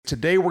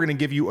Today, we're going to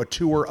give you a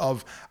tour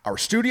of our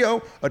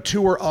studio, a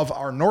tour of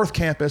our North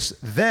Campus.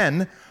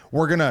 Then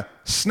we're going to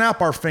snap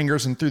our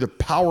fingers, and through the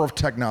power of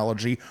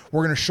technology,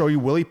 we're going to show you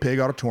Willie Pigg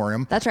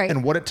Auditorium. That's right.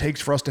 And what it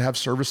takes for us to have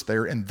service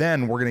there. And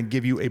then we're going to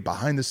give you a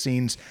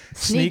behind-the-scenes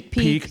sneak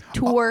peek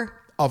tour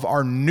of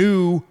our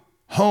new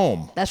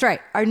home. That's right.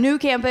 Our new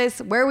campus,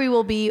 where we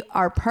will be,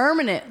 our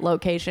permanent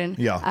location.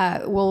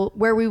 Yeah.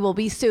 Where we will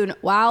be soon,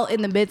 while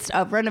in the midst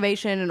of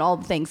renovation and all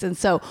the things. And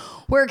so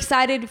we're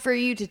excited for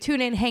you to tune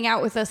in, hang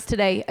out with us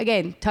today.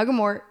 Again, Tug of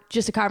War,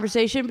 just a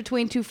conversation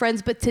between two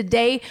friends. But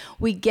today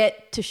we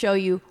get to show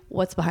you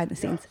what's behind the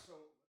scenes.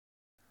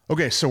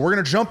 Okay, so we're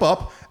going to jump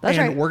up. That's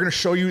and right. We're going to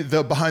show you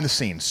the behind the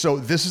scenes. So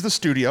this is the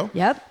studio.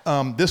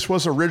 Yep. This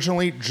was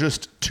originally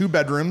just 2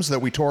 bedrooms that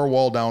we tore a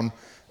wall down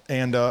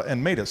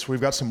and made it. So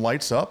we've got some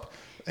lights up,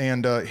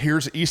 and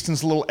here's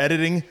Easton's little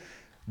editing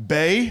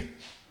bay.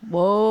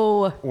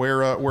 Whoa.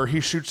 Where he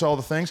shoots all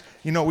the things.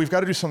 You know, we've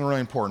got to do something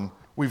really important.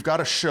 We've got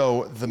to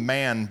show the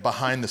man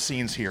behind the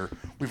scenes here.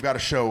 We've got to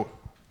show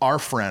our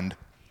friend,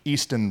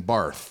 Easton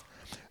Barth.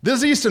 This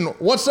is Easton.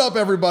 What's up,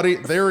 everybody?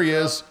 There he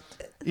is.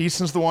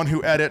 Easton's the one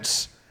who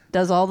edits.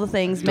 Does all the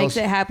things, makes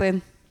it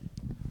happen.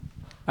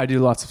 I do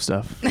lots of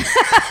stuff.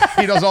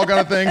 He does all kind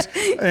of things.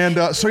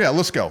 And so, yeah,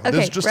 let's go. Okay,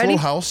 this is just ready? a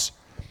little house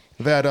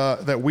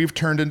that we've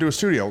turned into a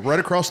studio. Right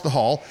across the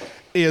hall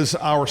is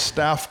our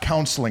staff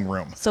counseling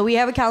room. So we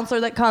have a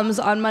counselor that comes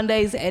on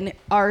Mondays, and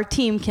our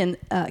team can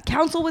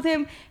counsel with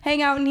him,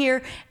 hang out in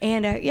here.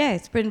 And yeah,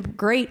 it's been a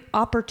great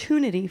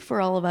opportunity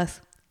for all of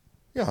us.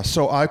 Yeah,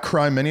 so I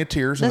cry many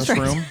tears in That's this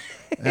right. room,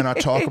 and I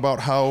talk about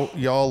how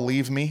y'all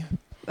leave me.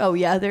 Oh,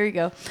 yeah, there you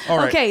go. All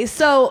right. Okay,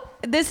 so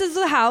this is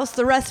the house,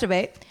 the rest of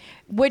it,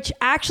 which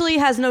actually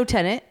has no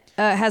tenant,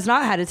 has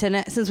not had a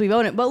tenant since we've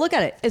owned it. But look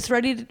at it. It's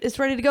ready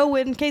to go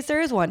in case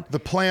there is one. The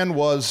plan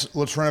was,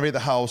 let's renovate the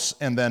house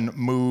and then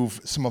move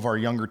some of our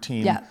younger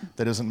team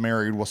that isn't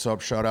married, what's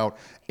up, shout out,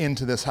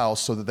 into this house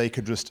so that they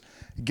could just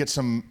get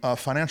some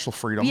financial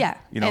freedom. Yeah,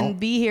 you know? and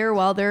be here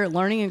while they're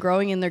learning and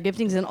growing in their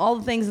giftings and all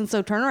the things. And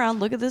so turn around,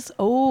 look at this.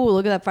 Oh,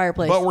 look at that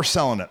fireplace. But we're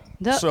selling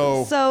it.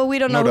 So we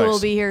don't know who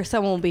will be here.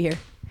 Someone will be here.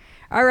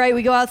 All right,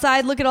 we go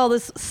outside. Look at all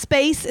this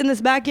space in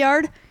this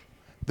backyard.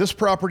 This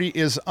property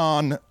is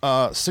on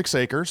 6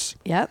 acres.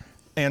 Yep.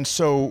 And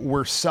so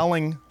we're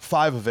selling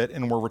 5 of it,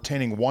 and we're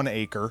retaining 1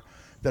 acre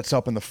that's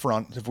up in the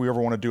front if we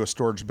ever want to do a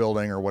storage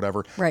building or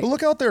whatever. Right. But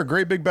look out there,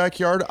 great big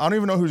backyard. I don't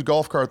even know whose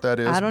golf cart that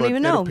is. I don't but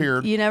even know. It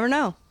appeared. You never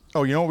know.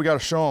 Oh, you know what we got to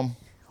show them?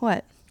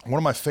 What? One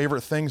of my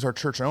favorite things our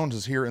church owns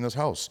is here in this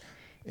house,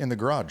 in the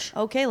garage.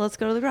 Okay, let's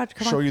go to the garage.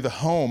 Come Show on. you the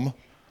home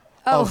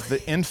of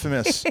the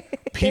infamous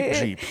Peep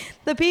Jeep.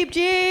 The Peep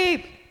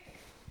Jeep.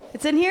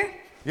 It's in here?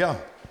 Yeah.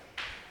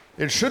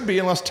 It should be,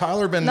 unless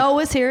Tyler been No,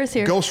 it's here. It's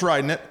here. ghost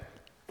riding it.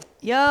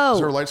 Yo. Is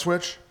there a light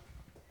switch?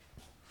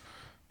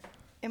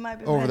 It might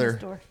be over behind there?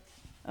 this door.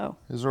 Oh,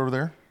 Is it over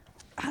there?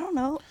 I don't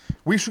know.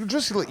 We should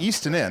just let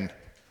Easton in.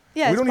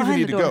 Yeah, We it's don't even behind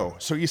need the to door. go.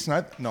 So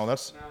Easton, no,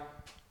 that's...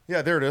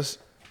 Yeah, there it is.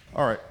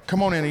 All right,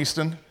 come on in,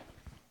 Easton.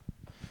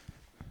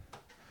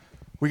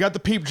 We got the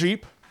Peep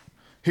Jeep.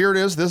 Here it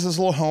is. This is his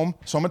little home.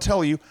 So I'm gonna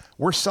tell you,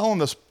 we're selling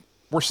this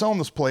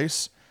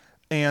place,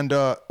 and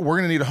we're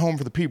gonna need a home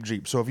for the Peep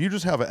Jeep. So if you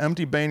just have an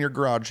empty bay in your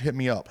garage, hit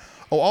me up.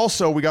 Oh,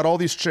 also, we got all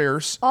these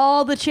chairs.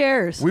 All the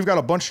chairs. We've got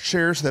a bunch of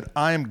chairs that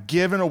I am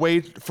giving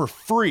away for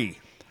free.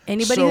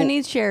 Anybody So who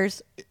needs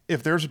chairs.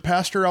 if there's a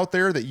pastor out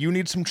there that you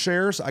need some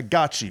chairs, I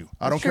got you.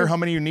 I don't care how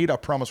many you need. I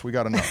promise we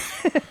got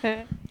enough.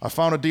 I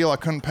found a deal I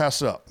couldn't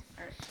pass up.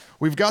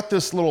 We've got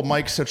this little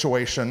mic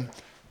situation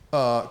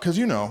because,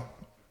 you know,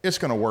 it's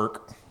going to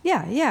work.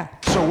 Yeah, yeah.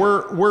 So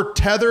we're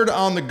tethered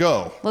on the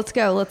go. Let's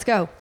go. Let's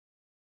go.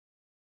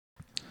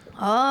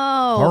 Oh.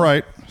 All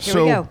right.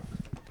 Here we go.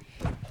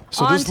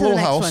 So On this to the little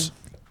next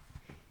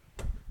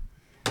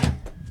house.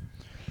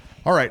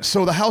 All right.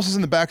 So the house is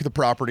in the back of the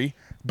property,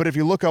 but if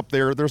you look up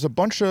there, there's a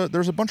bunch of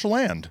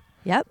land.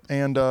 Yep.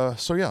 And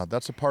so yeah,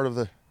 that's a part of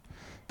the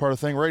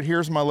thing. Right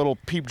here's my little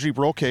Peep Jeep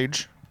roll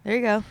cage. There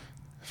you go.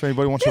 If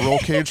anybody wants a roll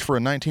cage for a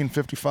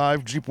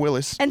 1955 Jeep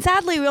Willys. And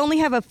sadly, we only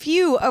have a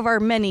few of our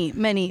many,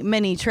 many,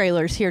 many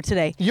trailers here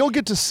today. You'll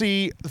get to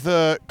see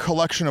the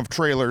collection of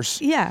trailers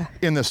Yeah.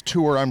 in this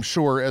tour, I'm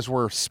sure, as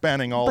we're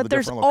spanning all the But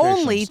there's different locations.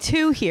 only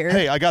 2 here.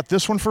 Hey, I got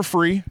this one for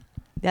free.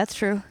 That's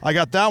true. I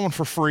got that one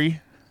for free.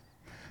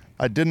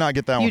 I did not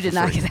get that one You for did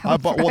not free. get that one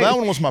for Well, free. that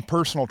one was my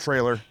personal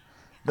trailer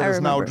that I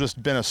has now remember.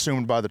 just been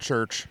assumed by the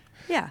church.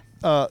 Yeah.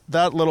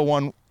 That little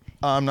one,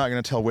 I'm not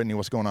going to tell Whitney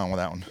what's going on with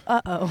that one.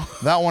 Uh-oh.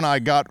 That one I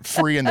got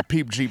free in the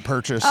Peep Jeep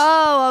purchase.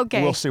 Oh,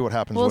 okay. We'll see what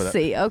happens with it. We'll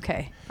see.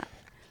 Okay.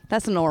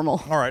 That's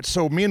normal. All right,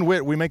 so me and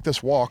Whit, we make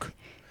this walk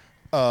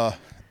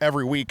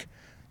every week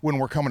when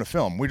we're coming to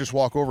film. We just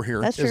walk over here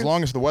That's as true.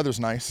 long as the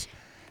weather's nice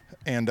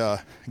and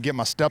get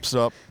my steps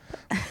up.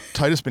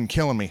 Titus been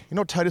killing me. You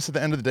know, Titus at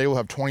the end of the day will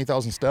have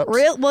 20,000 steps.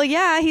 Real? Well,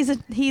 yeah, he's a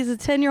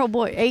 10-year-old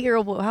boy,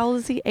 8-year-old boy. How old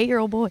is he?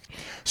 8-year-old boy.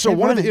 So They're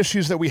one of the running.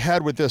 issues that we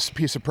had with this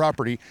piece of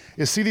property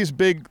is, see these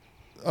big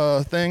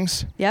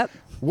things? Yep.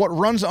 What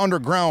runs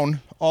underground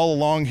all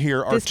along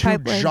here are This 2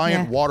 pipeline,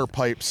 giant yeah. water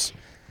pipes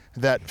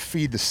that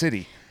feed the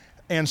city.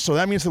 And so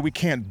that means that we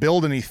can't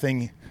build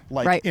anything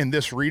like in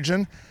this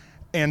region.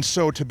 And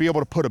so to be able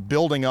to put a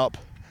building up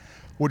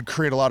would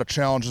create a lot of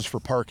challenges for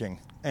parking.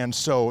 And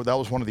so that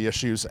was one of the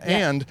issues.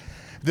 Yeah. And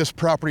this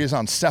property is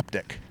on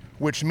septic,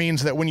 which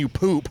means that when you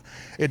poop,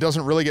 it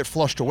doesn't really get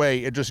flushed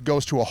away. It just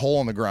goes to a hole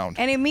in the ground.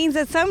 And it means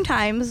that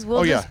sometimes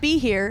we'll just be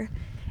here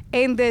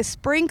and the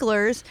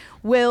sprinklers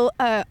will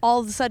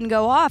all of a sudden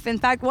go off. In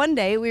fact, one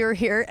day we were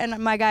here and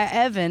my guy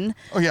Evan,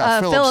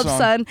 Philip's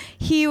son,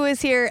 he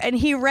was here and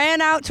he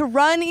ran out to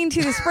run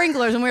into the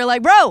sprinklers and we were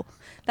like, bro,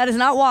 that is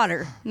not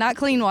water, not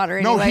clean water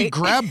anyway. No, he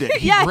grabbed it.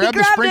 He grabbed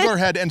the sprinkler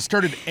head and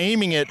started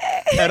aiming it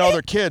at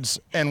other kids.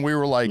 And we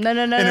were like, no.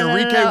 And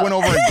Enrique went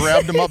over and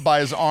grabbed him up by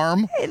his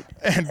arm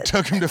and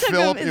took him to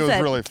Philip. It was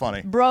really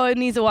funny. Bro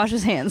needs to wash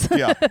his hands.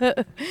 Yeah.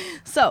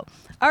 So,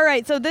 all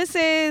right. So this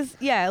is,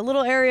 a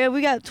little area.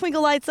 We got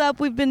twinkle lights up.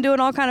 We've been doing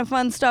all kind of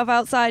fun stuff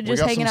outside,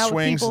 just hanging out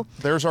with people.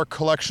 There's our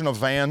collection of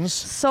vans.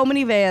 So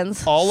many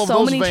vans. All of so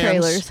those many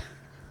vans.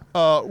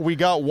 trailers. We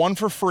got one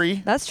for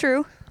free. That's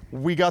true.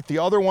 We got the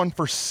other one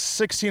for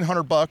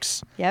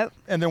 $1,600. Yep.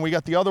 And then we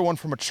got the other one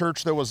from a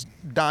church that was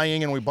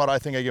dying, and we bought. I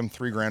think I gave them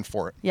 $3,000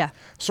 for it. Yeah.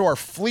 So our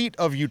fleet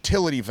of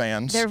utility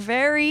vans. They're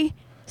very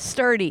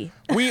sturdy.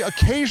 We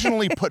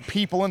occasionally put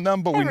people in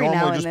them, but we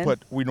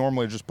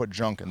normally just put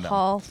junk in them.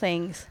 Haul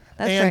things.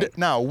 That's and right.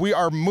 now we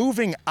are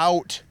moving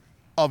out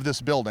of this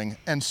building,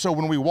 and so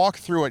when we walk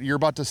through it, you're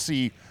about to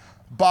see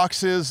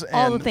boxes and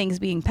all the things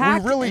being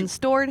packed and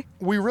stored.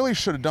 We really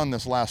should have done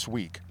this last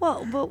week.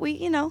 Well, but we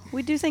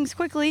do things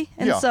quickly,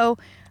 and so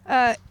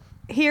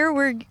here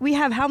we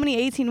have how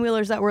many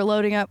 18-wheelers that we're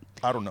loading up?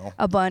 I don't know.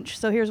 A bunch.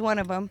 So here's one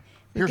of them.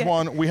 Here's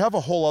one. We have a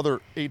whole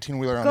other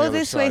 18-wheeler on the other side. Go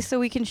this way so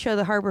we can show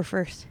the harbor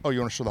first. Oh, you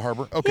want to show the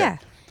harbor? Okay. Yeah.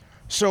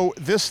 So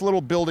this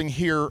little building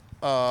here,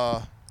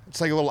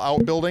 it's like a little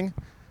outbuilding.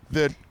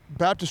 The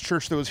Baptist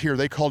church that was here,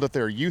 they called it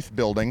their youth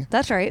building.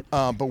 That's right.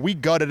 But we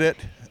gutted it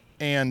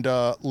and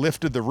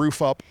lifted the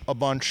roof up a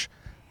bunch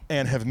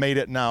and have made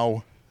it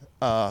now.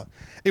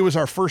 It was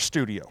our first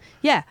studio.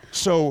 Yeah.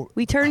 So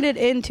we turned it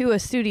into a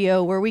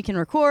studio where we can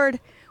record,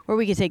 where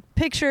we could take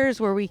pictures,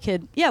 where we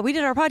could, we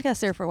did our podcast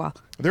there for a while.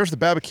 There's the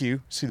barbecue.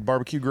 See the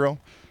barbecue grill?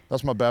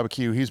 That's my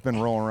barbecue. He's been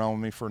rolling around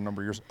with me for a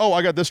number of years. Oh,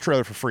 I got this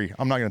trailer for free.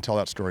 I'm not going to tell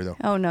that story, though.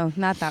 Oh, no,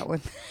 not that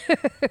one.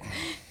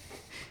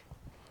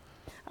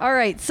 All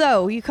right,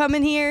 so you come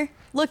in here,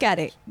 look at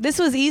it. This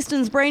was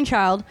Easton's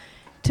brainchild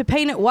to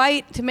paint it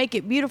white, to make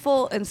it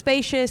beautiful and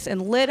spacious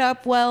and lit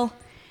up well.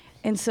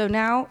 And so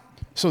now...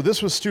 So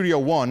this was Studio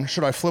 1.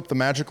 Should I flip the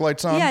magic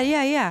lights on?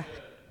 Yeah.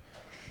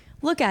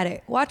 Look at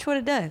it. Watch what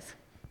it does.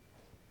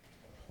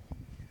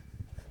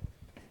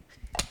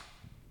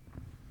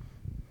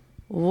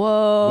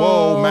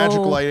 Whoa,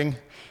 magic lighting.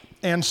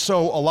 And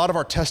so a lot of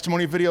our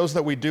testimony videos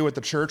that we do at the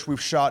church, we've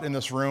shot in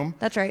this room.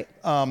 That's right.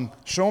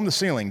 Show them the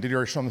ceiling. Did you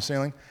already show them the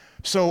ceiling?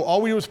 So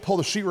all we do is pull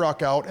the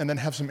sheetrock out and then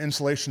have some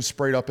insulation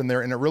sprayed up in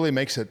there, and it really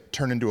makes it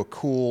turn into a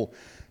cool,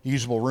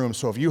 usable room.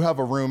 So if you have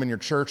a room in your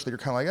church that you're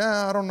kind of like,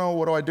 I don't know,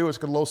 what do I do? It's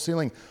got a low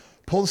ceiling.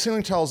 Pull the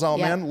ceiling tiles out,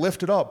 man.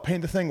 Lift it up.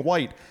 Paint the thing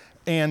white.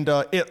 And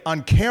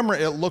on camera,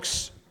 it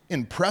looks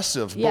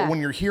impressive. But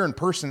when you're here in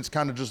person, it's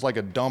kind of just like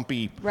a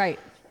dumpy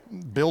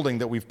building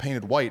that we've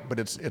painted white, but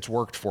it's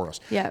worked for us.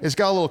 Yeah. It's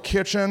got a little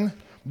kitchen.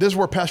 This is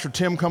where Pastor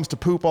Tim comes to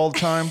poop all the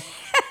time.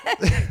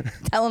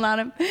 Telling on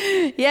him.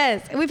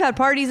 Yes. And we've had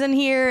parties in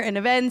here and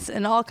events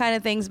and all kind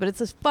of things, but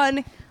it's a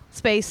fun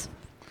space.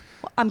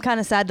 I'm kind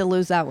of sad to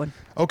lose that one.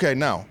 Okay,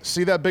 now,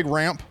 see that big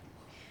ramp?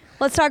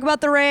 Let's talk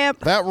about the ramp.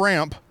 That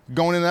ramp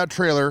going in that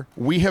trailer,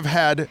 we have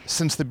had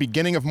since the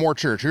beginning of More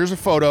Church. Here's a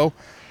photo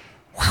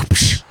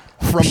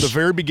from the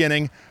very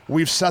beginning.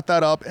 We've set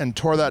that up and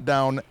tore that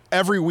down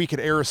every week at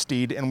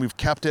Aristide, and we've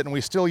kept it, and we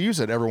still use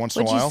it every once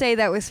in a while. Would you say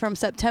that was from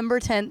September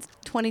 10th,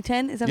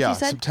 2010? Is that what you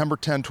said? Yeah, September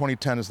 10,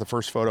 2010 is the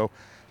first photo.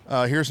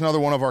 Here's another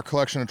one of our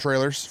collection of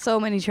trailers. So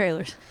many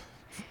trailers.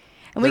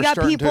 And we got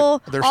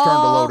people, they're starting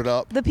to load it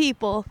up. The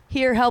people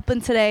here helping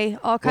today,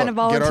 all kind of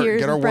volunteers.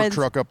 Get our and work friends.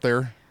 truck up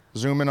there.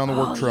 Zoom in on the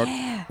work truck.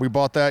 Yeah. We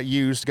bought that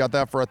used, got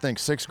that for I think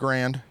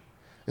 $6,000.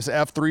 It's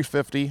an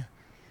F350.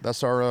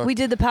 That's our. We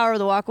did the power of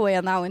the walkaway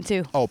on that one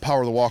too. Oh,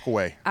 power of the walk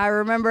away. I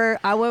remember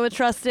I went with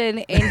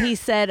Trustin and he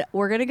said,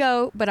 "We're gonna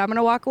go, but I'm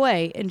gonna walk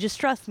away and just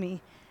trust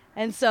me."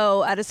 And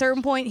so at a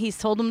certain point, he's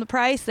told them the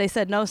price. They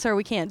said, "No, sir,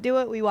 we can't do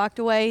it." We walked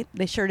away.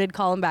 They sure did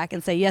call him back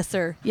and say, "Yes,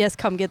 sir. Yes,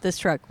 come get this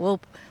truck.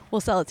 We'll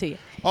sell it to you."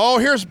 Oh,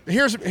 here's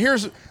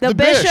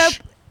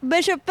the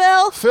Bishop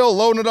Phil. Phil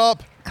loading it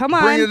up. Come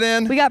on. Bring it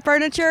in. We got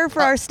furniture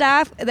for our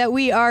staff that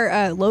we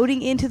are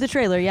loading into the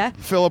trailer, yeah?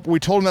 Philip, we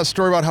told him that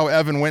story about how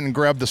Evan went and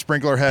grabbed the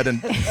sprinkler head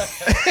and touched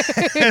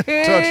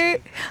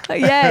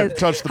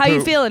the How you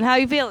poop. feeling? How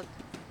you feeling?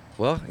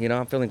 Well,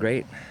 I'm feeling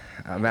great.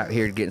 I'm out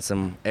here getting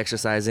some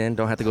exercise in.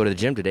 Don't have to go to the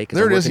gym today.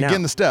 There I'm it is. working You're out.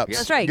 getting the steps.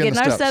 That's right. Getting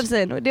Getting the our steps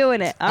in. We're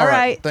doing it. All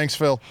right. Thanks,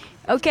 Phil.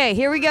 Okay,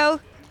 here we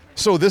go.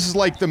 So this is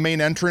like the main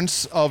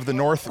entrance of the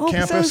North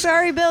Campus. So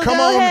sorry, Bill. Come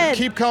go on, ahead.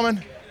 keep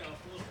coming.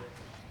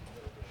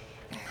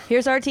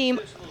 Here's our team.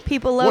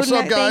 People loading What's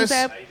up, guys?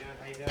 things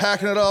up.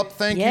 Packing it up.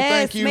 Thank you. Yes,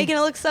 Thank you. making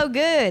it look so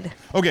good.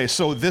 Okay,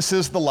 so this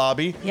is the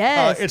lobby.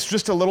 Yes. It's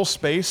just a little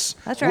space.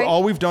 That's right.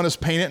 All we've done is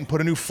paint it and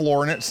put a new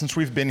floor in it since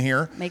we've been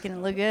here. Making it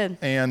look good.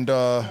 And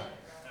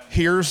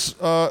here's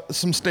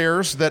some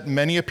stairs that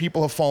many of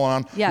people have fallen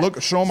on. Yeah.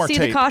 Look, show them our See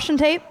tape. the caution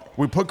tape?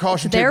 We put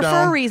caution tape There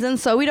down. for a reason,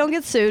 so we don't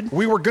get sued.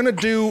 We were gonna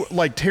do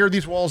like tear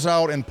these walls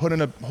out and put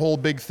in a whole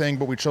big thing,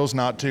 but we chose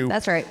not to.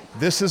 That's right.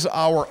 This is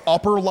our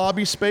upper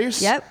lobby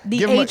space. Yep, the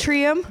Give 'em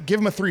atrium. Give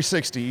him a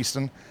 360,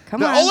 Easton.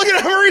 Come Oh, on. look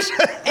at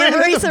Marisa. And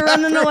Marisa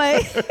running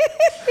away.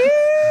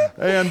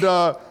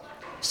 And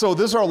so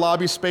this is our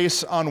lobby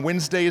space. On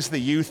Wednesdays, the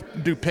youth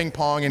do ping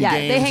pong and Yeah,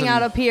 games. they hang and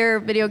out up here,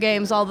 video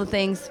games, all the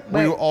things.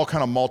 We do But all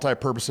kind of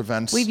multi-purpose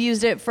events. we've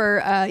used it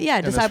for,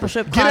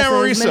 discipleship Get classes,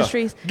 Marisa.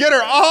 ministries. Get her.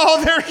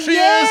 Oh, there she is.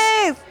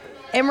 Yes!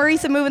 And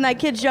Marisa moving that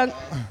kid's junk.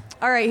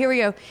 All right, here we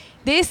go.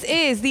 This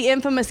is the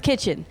infamous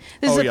kitchen.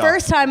 This is the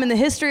first time in the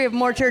history of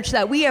Moore Church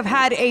that we have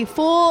had a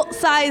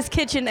full-size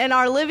kitchen, and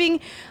our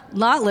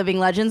not living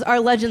legends, our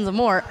legends of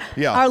Moore.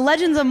 Yeah. Our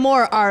legends of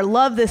Moore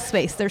love this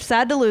space. They're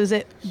sad to lose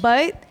it,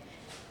 but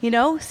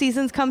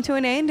seasons come to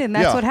an end, and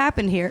that's Yeah. what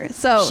happened here.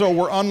 So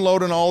we're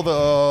unloading all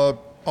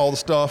the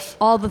stuff.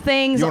 all the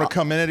things. You want to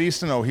come in at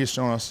Easton? Oh, he's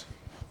showing us.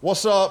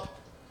 What's up?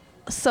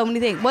 So many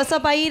things. What's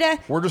up, Aida?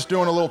 We're just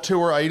doing a little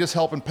tour. Aida's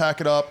helping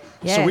pack it up.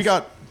 Yes. So we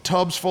got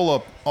tubs full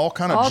of all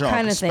kind of All junk,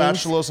 kind of things.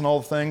 spatulas and all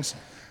the things.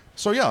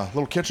 So yeah,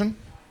 little kitchen.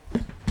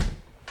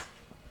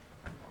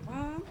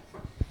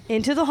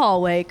 Into the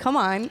hallway. Come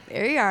on.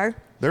 There you are.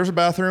 There's a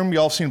bathroom.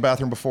 Y'all have seen a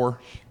bathroom before.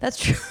 That's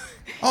true.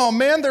 Oh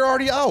man, they're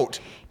already out.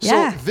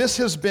 Yeah. So this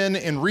has been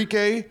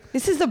Enrique.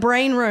 This is the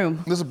brain room.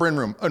 This is a brain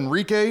room.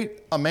 Enrique,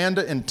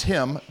 Amanda, and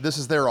Tim. This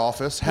is their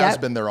office. Has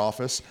Yep. been their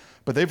office,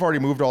 but they've already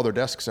moved all their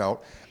desks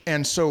out.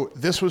 And so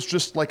this was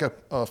just like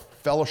a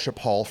fellowship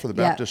hall for the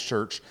Yeah. Baptist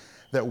church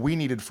that we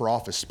needed for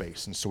office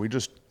space. And so we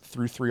just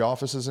threw 3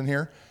 offices in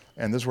here,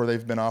 and this is where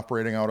they've been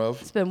operating out of.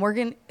 It's been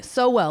working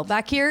so well.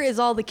 Back here is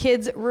all the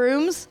kids'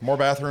 rooms. More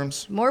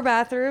bathrooms. More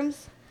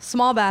bathrooms.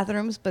 Small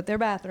bathrooms, but they're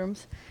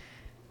bathrooms.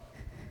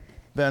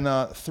 Then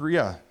 3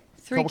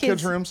 couple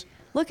kids' rooms.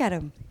 Look at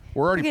them.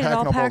 We're already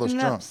packing up all this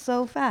junk.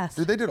 so fast.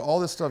 Dude, they did all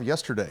this stuff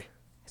yesterday.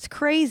 It's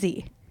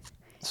crazy.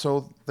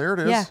 So there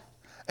it is. Yeah.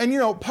 And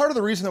part of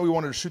the reason that we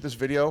wanted to shoot this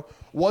video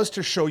was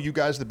to show you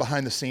guys the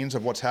behind the scenes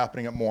of what's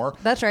happening at Moore.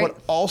 That's right.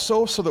 But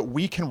also so that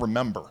we can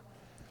remember.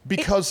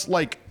 Because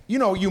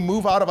you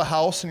move out of a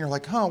house and you're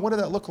like, what did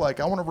that look like?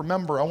 I want to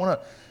remember. I want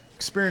to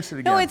experience it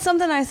again. No, it's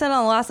something I said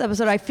on the last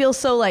episode. I feel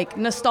so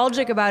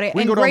nostalgic about it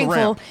We and can go down the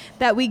grateful ramp.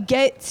 that we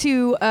get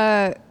to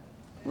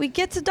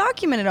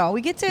document it all. We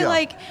get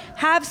to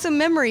have some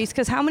memories,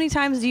 because how many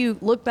times do you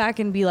look back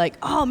and be like,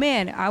 oh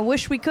man, I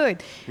wish we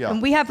could. Yeah.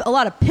 And we have a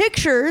lot of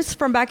pictures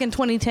from back in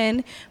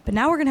 2010, but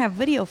now we're going to have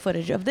video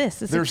footage of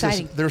this. It's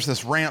exciting. There's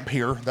this ramp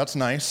here. That's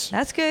nice.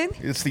 That's good.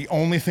 It's the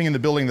only thing in the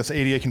building that's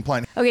ADA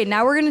compliant. Okay,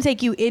 now we're going to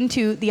take you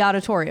into the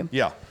auditorium.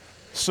 Yeah.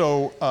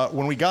 So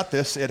when we got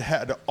this, it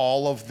had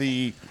all of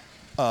the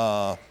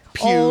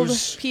Old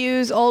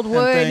pews. old and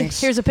wood.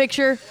 things. Here's a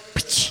picture.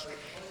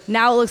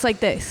 Now it looks like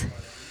this.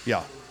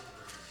 Yeah.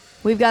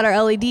 We've got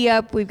our LED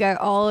up. We've got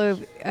all of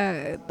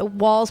the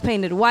walls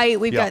painted white.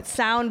 We've Yeah. got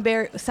sound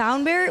barrier.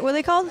 What are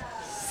they called?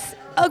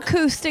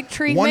 Acoustic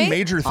treatment. One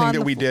major thing on that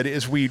the we floor. did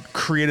is we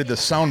created the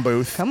sound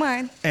booth. Come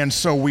on. And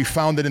so we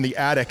found that in the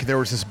attic there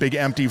was this big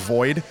empty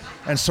void,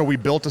 and so we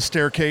built a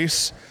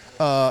staircase.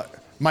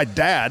 My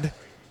dad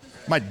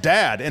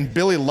and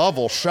Billy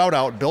Lovell, shout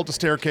out, built a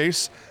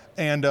staircase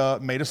and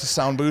made us a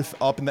sound booth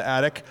up in the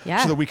attic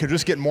Yeah. so that we could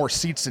just get more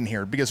seats in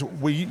here, because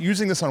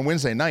using this on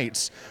Wednesday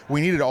nights, we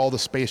needed all the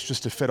space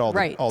just to fit all the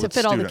Right, all to the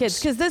fit all the kids.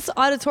 students. Because this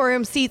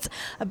auditorium seats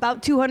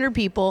about 200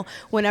 people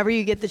whenever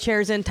you get the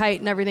chairs in tight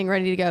and everything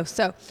ready to go.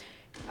 So,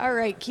 all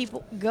right, keep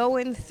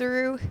going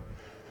through.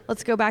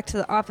 Let's go back to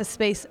the office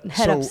space and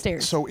head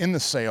upstairs. So in the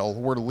sale,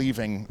 we're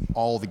leaving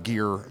all the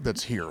gear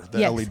that's here, the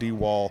Yes. LED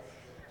wall,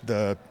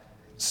 the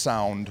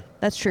sound.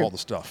 That's true. All the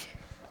stuff.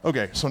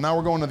 Okay, so now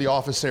we're going to the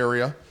office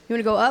area. You want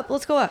to go up?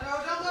 Let's go up.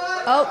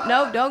 Oh,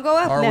 no, don't go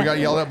up. All right, No. we got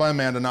yelled at by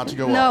Amanda not to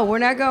go No, up. we're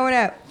not going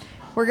up.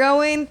 We're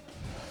going.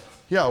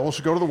 Yeah, we'll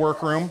should go to the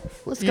workroom.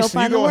 Let's go Easton,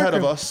 find you the go ahead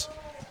of workroom. us,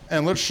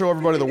 and let's show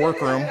everybody the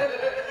workroom.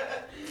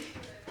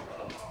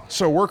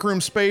 So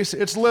workroom space,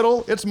 it's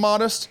little, it's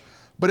modest,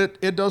 but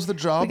it does the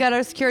job. We got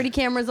our security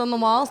cameras on the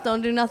walls.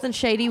 Don't do nothing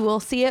shady. We'll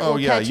see it. Oh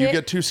We'll yeah, catch you it.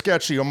 get too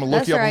sketchy. I'm gonna look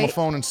That's you up on right. the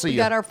phone and see we you.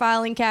 got our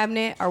filing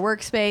cabinet, our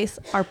workspace,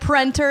 our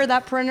printer.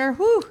 That printer.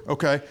 Whoo.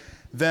 Okay.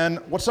 Then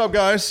what's up,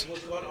 guys?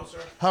 What's going on, sir?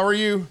 How are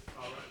you?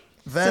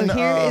 Then So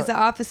here is the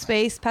office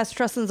space,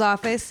 Pastor Trustin's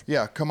office.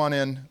 yeah, come on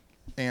in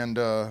and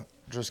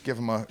just give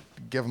them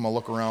a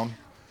look around.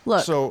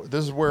 Look. So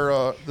this is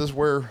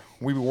where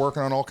we be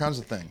working on all kinds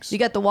of things. You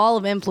got the wall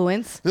of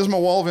influence. This is my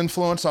wall of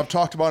influence. I've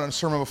talked about it in a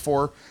sermon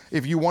before.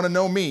 If you want to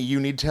know me, you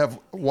need to have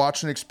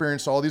watched and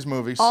experienced all these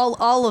movies.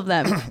 All of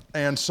them.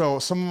 And so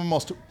some of the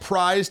most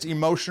prized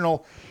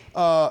emotional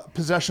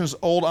possessions,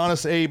 old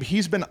Honest Abe,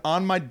 he's been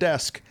on my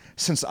desk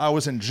since I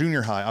was in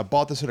junior high. I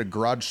bought this at a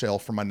garage sale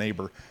from my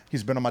neighbor.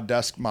 He's been on my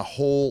desk my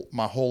whole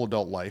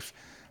adult life.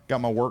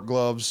 got my work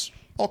gloves,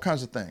 all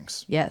kinds of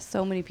things. Yes,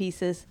 so many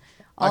pieces.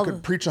 I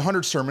could preach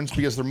 100 sermons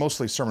because they're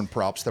mostly sermon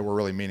props that were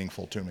really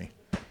meaningful to me.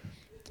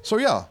 So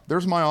yeah,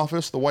 there's my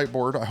office, the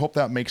whiteboard. I hope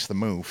that makes the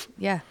move.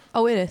 Yeah.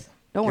 Oh, it is.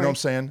 Don't You worry. know what I'm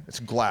saying? It's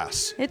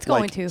glass. It's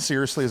going to.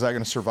 Seriously, is that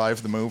going to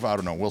survive the move? I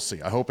don't know. We'll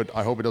see. I hope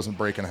it doesn't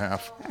break in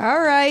half.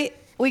 All right.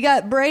 We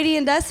got Brady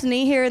and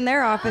Destiny here in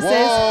their offices.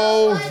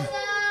 Whoa!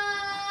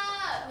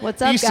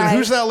 What's up, Easton, guys?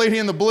 who's that lady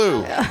in the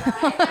blue?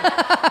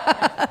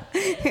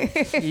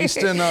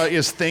 Easton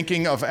is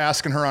thinking of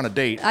asking her on a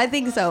date. I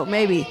think so.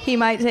 Maybe. He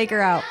might take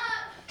her out.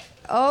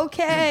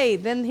 Okay.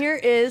 Then here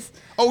is...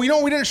 Oh, you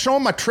know, we didn't show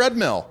him my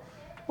treadmill.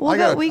 Well,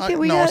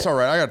 it's all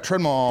right. I got a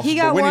treadmill off. He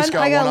got but Whitney's one,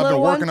 got I got one. a I've been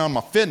little working one. on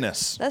my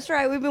fitness. That's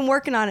right. We've been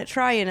working on it,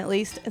 trying at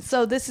least. And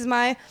so this is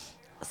my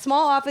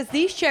small office.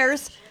 These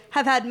chairs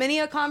have had many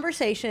a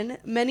conversation,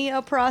 many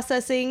a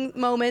processing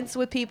moments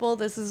with people.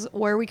 This is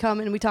where we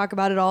come and we talk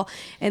about it all.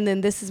 And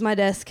then this is my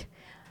desk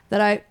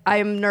that I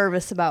am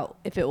nervous about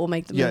if it will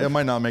make the move. Yeah, it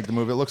might not make the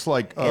move. It looks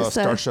like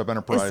Starship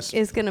Enterprise.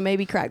 It's going to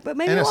maybe crack, but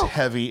maybe and it it's won't.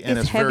 heavy, and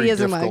it's heavy very as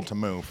a difficult mug. to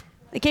move.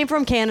 It came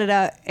from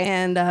Canada,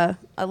 and I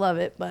love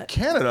it. But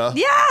Canada?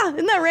 yeah,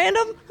 isn't that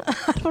random?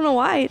 I don't know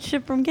why it's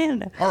shipped from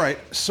Canada. All right,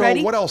 so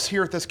Ready? what else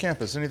here at this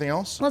campus? Anything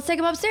else? Let's take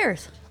them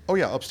upstairs. Oh,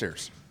 yeah,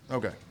 upstairs.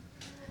 Okay.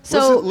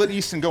 So Let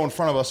Easton go in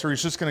front of us, or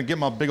he's just going to get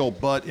my big old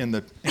butt in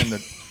the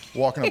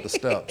walking up the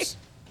steps.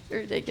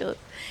 ridiculous.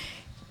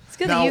 It's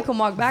good Now, that you can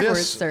walk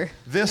backwards, sir.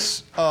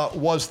 This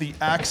was the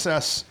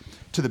access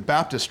to the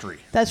baptistry.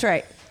 That's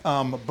right.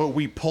 But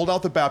we pulled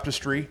out the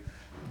baptistry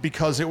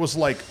because it was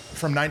like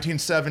from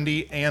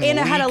 1970 and And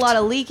it had a leaked, lot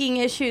of leaking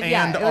issues. And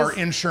yeah, our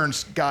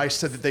insurance guy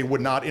said that they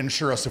would not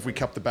insure us if we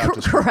kept the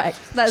baptistry. correct.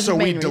 That's so the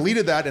main we reason.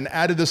 deleted that and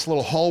added this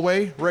little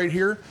hallway right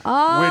here,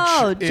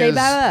 Oh, which Jay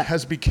Baba.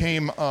 has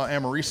became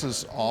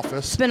Amarissa's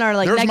office. It's been our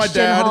There's my next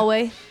gen dad.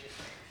 hallway.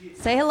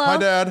 Say hello. Hi,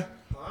 Dad.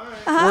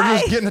 Hi. We're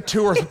just getting a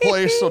tour of the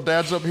place. So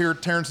Dad's up here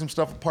tearing some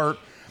stuff apart.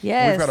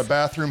 Yes. We've got a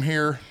bathroom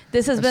here.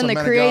 This has and been some the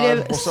men of creative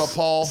God. What's up,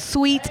 Paul?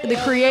 suite, the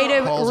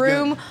creative Paul's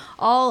room. good.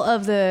 All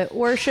of the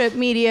worship,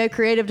 media,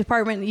 creative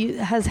department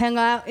has hung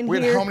out in We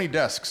here. had how many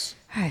desks?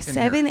 All right, in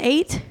 7, here?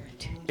 8?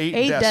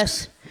 Eight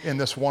desks in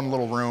this one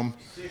little room.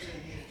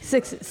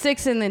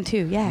 Six, and then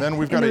 2. Yeah. Then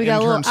we've And got we an a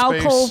little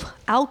intern space.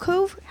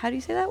 alcove. How do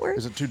you say that word?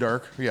 Is it too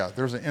dark? Yeah,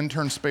 there's an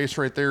intern space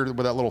right there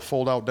with that little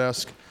fold-out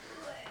desk.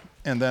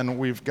 And then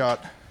we've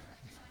got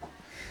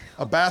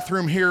a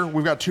bathroom here.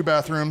 We've got 2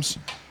 bathrooms.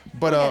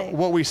 But Okay.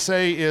 what we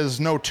say is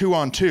no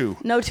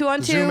 2-on-2. No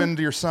 2-on-2. Zoom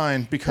into your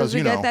sign because, we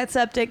you know. got that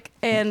septic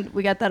and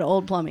we got that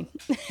old plumbing.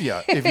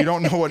 Yeah, if you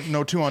don't know what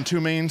no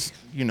 2-on-2 means,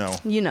 you know.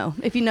 You know.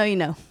 If you know, you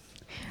know.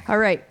 All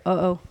right.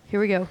 Uh-oh.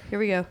 Here we go.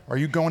 Are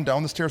you going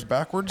down the stairs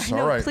backwards? I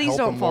know, All right. please help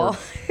don't him, fall.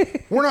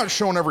 Lord. We're not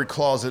showing every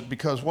closet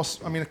because,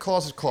 a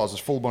closet's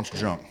full of a bunch of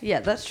junk.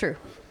 Yeah, that's true.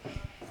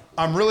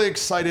 I'm really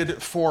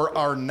excited for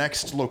our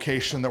next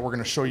location that we're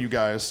going to show you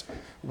guys,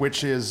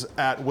 which is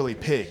at Willie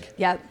Pigg.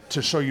 Yep.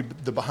 To show you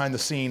the behind the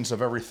scenes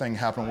of everything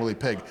happening at Willie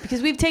Pigg.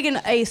 Because we've taken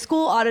a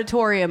school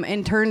auditorium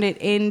and turned it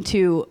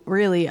into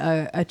really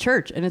a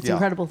church, and it's an Yeah.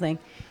 incredible thing.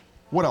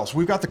 What else?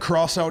 We've got the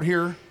cross out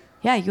here.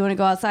 Yeah, you want to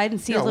go outside and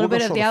see Yeah, a little we'll go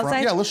bit of show the the front.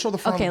 outside? Yeah, let's show the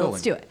front of the Okay,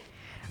 let's do it.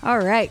 All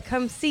right,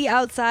 come see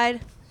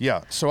outside.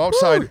 Yeah, so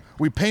outside, Woo!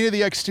 we painted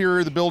the exterior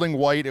of the building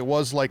white. It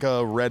was like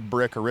a red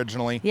brick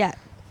originally. Yeah.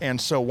 And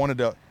so wanted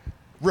to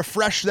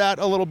refresh that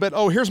a little bit.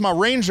 Oh, here's my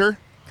Ranger.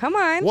 Come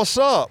on. What's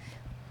up?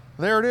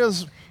 There it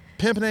is.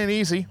 Pimping ain't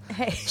easy.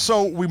 Hey.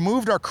 So we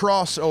moved our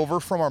cross over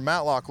from our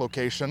Matlock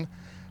location.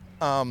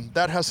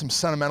 That has some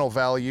sentimental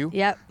value.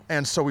 Yep.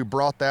 And so we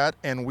brought that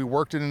and we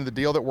worked it into the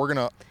deal that we're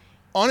going to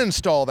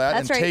uninstall that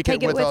That's and right,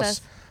 take it with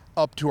us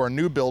up to our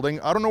new building.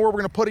 I don't know where we're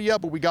going to put it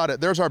yet, but we got it.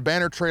 There's our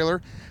banner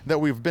trailer that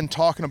we've been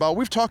talking about.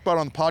 We've talked about it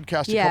on the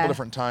podcast a couple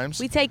different times.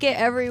 We take it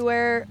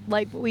everywhere.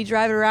 Like, we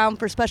drive it around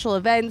for special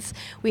events.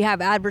 We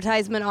have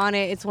advertisement on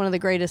it. It's one of the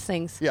greatest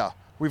things. Yeah.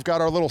 We've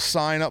got our little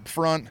sign up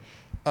front.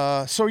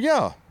 So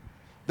yeah,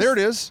 there it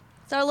is.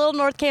 It's our little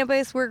North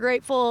Campus. We're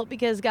grateful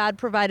because God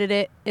provided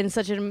it in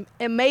such an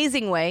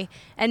amazing way.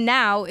 And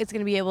now it's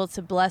going to be able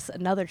to bless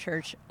another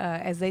church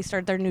as they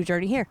start their new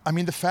journey here. I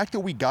mean, the fact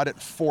that we got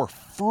it for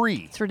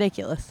free It's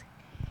ridiculous.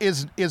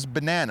 is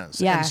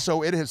bananas. Yeah. And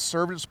so it has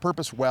served its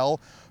purpose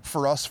well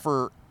for us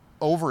for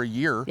over a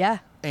year. Yeah.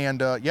 And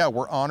yeah,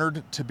 we're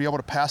honored to be able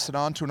to pass it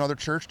on to another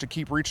church to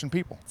keep reaching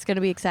people. It's going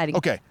to be exciting.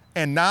 Okay,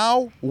 and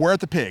now we're at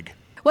the Pig.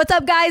 What's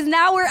up, guys?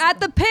 Now we're at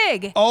the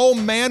Pig. Oh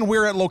man,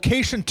 we're at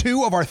location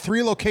 2 of our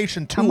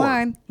 3-location tour. Come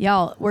on.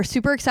 Y'all, we're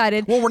super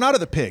excited. Well, we're not at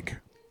the Pig.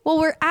 Well,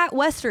 we're at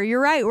Wester. You're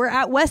right. We're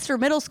at Wester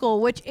Middle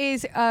School, which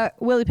is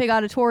Willie Pigg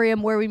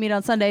Auditorium, where we meet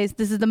on Sundays.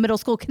 This is the middle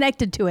school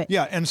connected to it.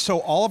 Yeah, and so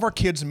all of our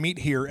kids meet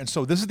here, and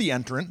so this is the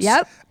entrance.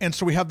 Yep. And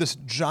so we have this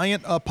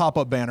giant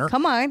pop-up banner.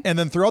 Come on. And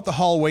then throughout the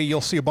hallway,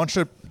 you'll see a bunch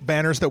of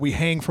banners that we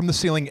hang from the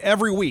ceiling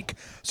every week.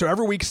 So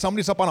every week,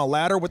 somebody's up on a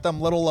ladder with them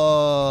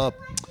little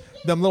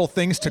them little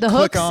things to the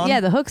click hooks, on. yeah,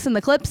 the hooks and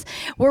the clips.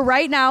 We're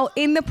right now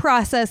in the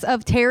process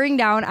of tearing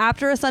down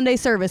after a Sunday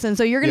service, and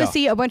so you're going to Yeah.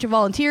 see a bunch of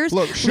volunteers,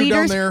 Look, shoot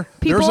leaders, down there.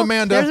 people. There's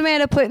Amanda. There's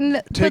Amanda putting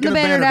Taking the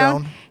banner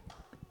down,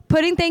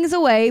 putting things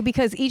away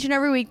because each and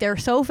every week they're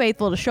so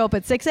faithful to show up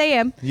at 6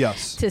 a.m.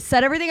 Yes. to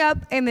set everything up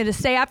and then to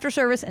stay after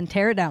service and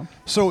tear it down.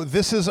 So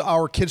this is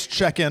our kids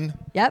check-in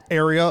Yep.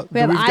 area. We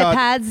have We've got-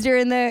 iPads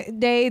during the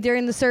day,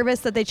 during the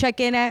service that they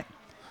check in at.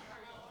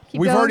 Keep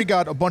We've going. already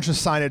got a bunch of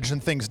signage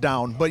and things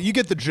down, but you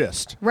get the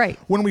gist. Right.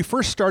 When we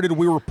first started,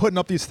 we were putting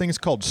up these things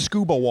called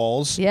scuba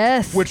walls.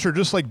 Yes. Which are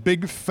just like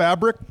big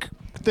fabric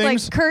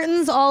things like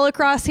curtains all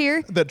across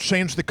here. that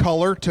change the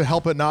color to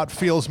help it not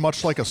feel as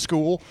much like a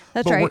school.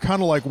 That's but we're right.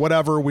 kind of like,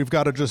 whatever, we've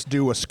got to just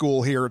do a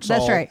school here.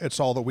 That's right. It's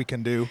all that we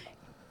can do.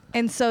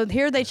 And so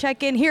here they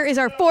check in. Here is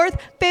our 4th,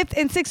 5th,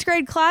 and 6th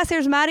grade class.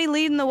 Here's Maddie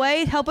leading the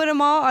way, helping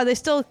them all. Are they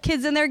still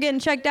kids in there getting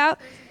checked out?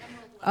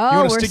 Oh,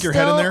 wanna we're stick your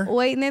still head in there?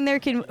 waiting in there.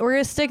 We're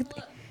gonna stick.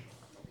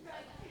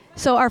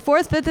 So our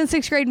 4th, 5th, and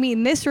 6th grade meet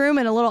in this room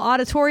in a little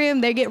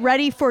auditorium. They get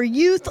ready for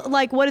youth,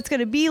 like what it's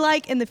going to be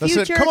like in the That's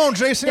it. future. Come on,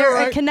 Jason, They're all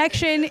right. a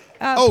connection.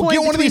 Oh, point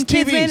get one of these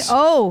between Kidsman. TVs.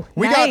 Oh,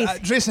 We nice.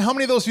 got, Jason, how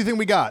many of those do you think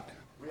we got?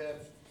 We have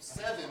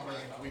 7,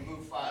 but we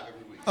move 5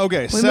 every week.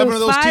 Okay, we 7 move of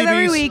those 5 TVs.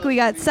 every week. We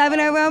got 7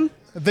 of them.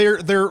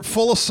 They're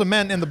full of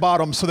cement in the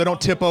bottom so they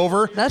don't tip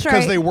over. That's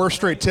Because right. they were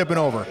straight tipping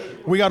over.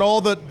 We got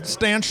all the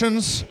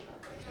stanchions.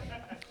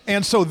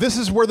 And so this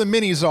is where the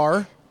minis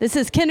are. This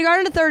is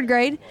kindergarten to 3rd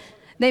grade.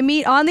 They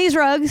meet on these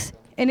rugs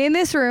and in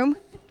this room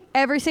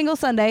every single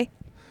Sunday.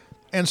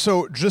 And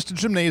so just a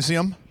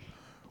gymnasium.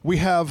 We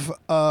have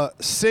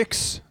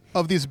 6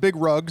 of these big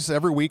rugs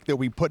every week that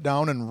we put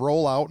down and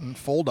roll out and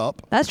fold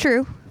up. That's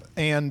true.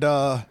 And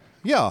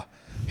yeah,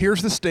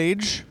 here's the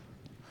stage.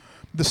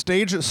 The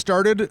stage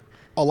started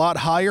a lot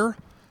higher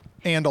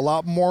and a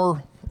lot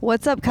more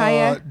What's up,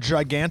 Kaya?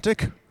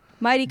 gigantic.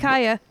 Mighty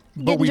Kaya.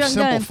 But Getting we've junk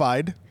done.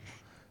 simplified.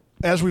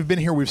 As we've been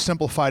here, we've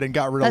simplified and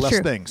got rid of That's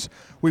less true. things.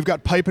 We've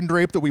got pipe and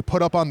drape that we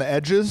put up on the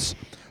edges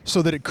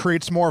so that it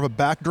creates more of a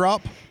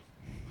backdrop.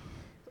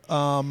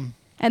 And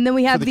then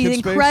we have the these kids'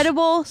 space.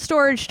 incredible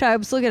storage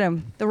tubs. Look at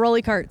them, the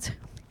rolly carts.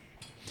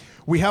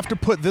 We have to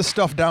put this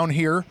stuff down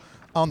here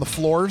on the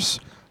floors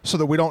so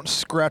that we don't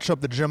scratch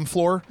up the gym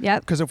floor.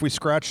 Yep. Because if we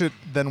scratch it,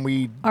 then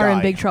we Are die.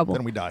 in big trouble.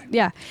 Then we die.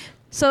 Yeah.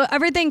 So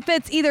everything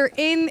fits either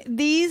in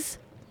these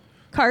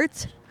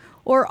carts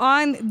or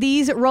on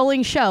these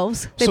rolling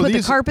shelves. They So put the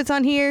these- carpets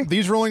on here.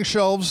 These rolling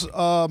shelves,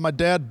 my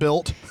dad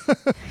built.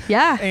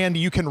 Yeah. And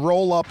you can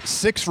roll up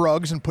 6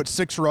 rugs and put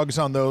 6 rugs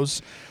on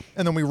those.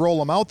 And then we roll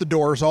them out the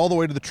doors all the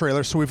way to the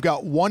trailer. So we've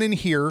got one in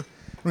here, and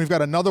we've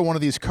got another one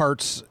of these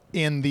carts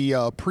in the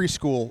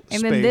preschool And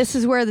space. then this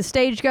is where the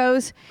stage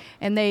goes,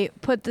 and they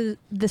put the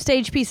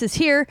stage pieces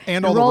here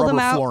And all the roll them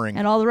rubber out, flooring.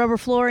 and all the rubber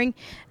flooring,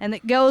 and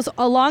it goes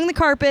along the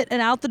carpet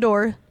and out the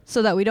door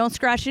so that we don't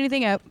scratch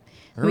anything up.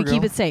 There We we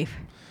keep go. it safe.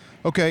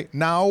 Okay,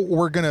 now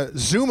we're going to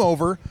zoom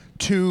over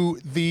to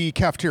the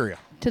cafeteria.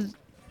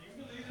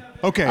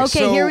 Okay, Okay,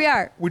 so here we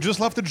are. We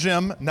just left the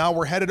gym. Now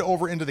we're headed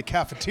over into the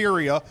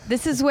cafeteria.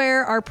 This is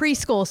where our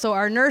preschool, so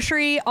our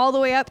nursery all the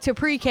way up to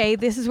pre-K,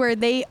 this is where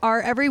they are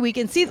every week.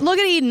 And see, look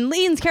at Eden.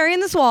 Eden's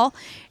carrying this wall.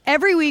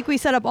 Every week we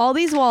set up all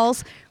these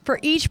walls for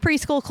each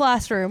preschool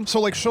classroom.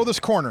 So, like, show this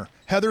corner.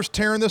 Heather's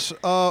tearing this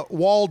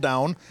wall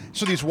down.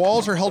 So these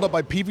walls are held up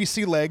by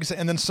PVC legs,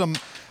 and then some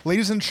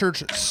ladies in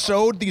church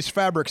sewed these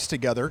fabrics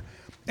together,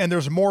 and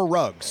there's more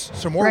rugs.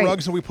 So more Right.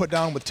 rugs that we put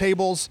down with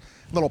tables,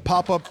 little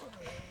pop-up.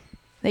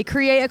 They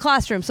create a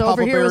classroom. So over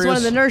Pop-up here is one of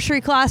areas. the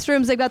nursery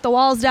classrooms. They've got the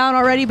walls down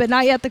already, but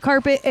not yet the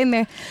carpet and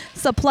the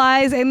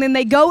supplies. And then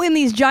they go in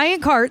these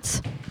giant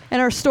carts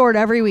and are stored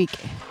every week.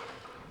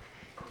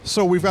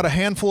 So we've got a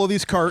handful of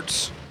these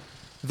carts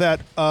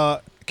that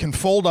can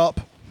fold up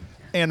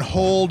and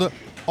hold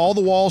all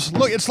the walls.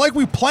 Look, it's like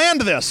we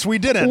planned this. We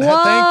didn't.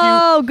 Whoa, Thank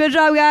you. good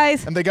job,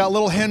 guys. And they got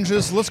little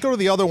hinges. Let's go to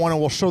the other one, and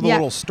we'll show the Yeah.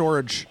 little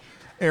storage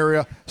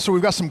area. So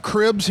we've got some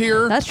cribs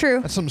here. That's true.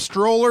 And some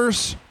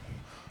strollers.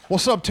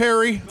 What's up,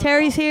 Terry?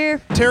 Terry's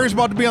here. Terry's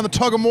about to be on the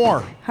tug of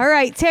war. All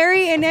right,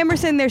 Terry and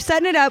Emerson, they're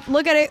setting it up.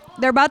 Look at it.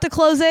 They're about to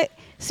close it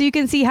so you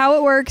can see how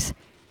it works.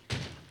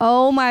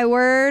 Oh, my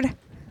word.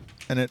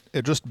 And it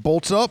just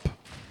bolts up.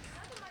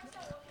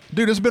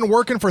 Dude, it's been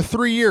working for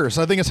 3 years.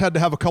 I think it's had to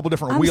have a couple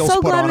different I'm wheels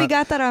so put glad on we it.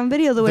 got that on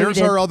video the way There's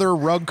we did. our other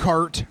rug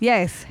cart.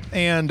 Yes.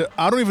 And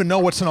I don't even know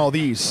what's in all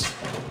these.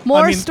 More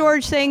I mean,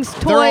 storage things,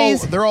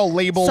 toys, They're all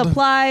labeled.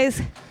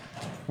 supplies.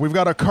 We've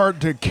got a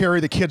cart to carry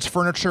the kids'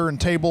 furniture and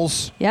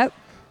tables. Yep.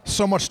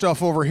 So much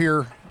stuff over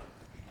here.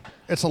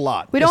 It's a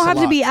lot. We It's don't a have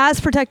to lot. be as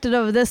protected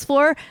of this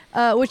floor,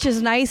 which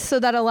is nice. So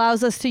that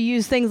allows us to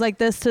use things like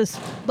this to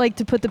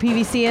put the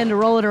PVC in, to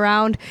roll it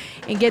around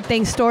and get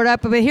things stored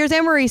up. But here's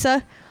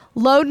Amarisa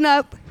loading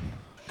up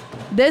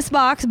this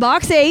box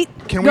 8,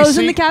 Can we goes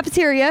in see- the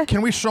cafeteria.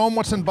 Can we show them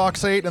what's in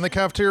box 8 in the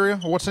cafeteria?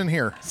 What's in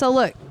here? So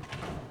look,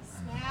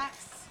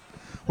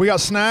 We got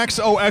snacks.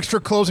 Oh, extra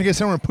clothes in case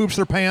anyone poops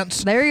their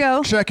pants. there you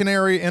go. Check-in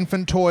area,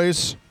 infant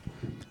toys.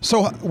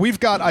 So we've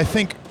got, I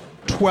think,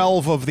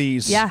 12 of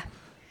these. Yeah.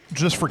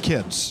 Just for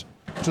kids.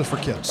 just for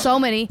kids. So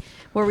many,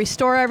 where we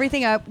store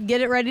everything up,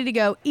 get it ready to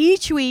go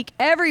each week,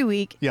 every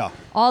week. Yeah.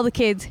 All the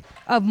kids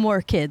of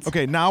more kids.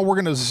 Okay, now we're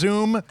going to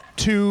zoom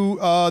to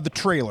the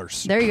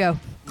trailers. There you go.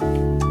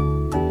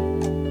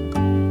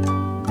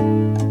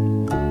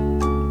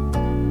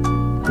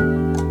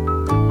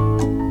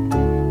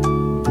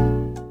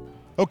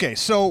 Okay,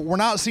 so we're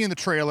not seeing the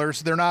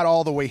trailers. They're not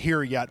all the way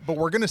here yet, but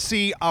we're going to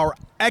see our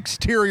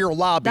exterior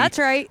lobby. That's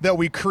right. That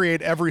we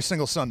create every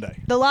single Sunday.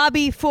 The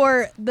lobby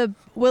for the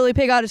Willie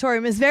Pigg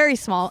Auditorium is very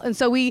small, and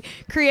so we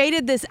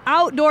created this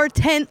outdoor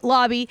tent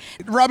lobby.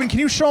 Robin, can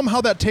you show them how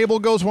that table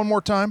goes one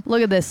more time?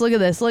 Look at this, look at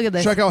this, look at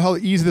this. Check out how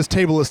easy this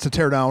table is to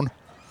tear down.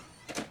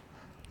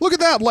 Look at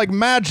that, like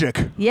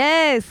magic.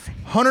 Yes.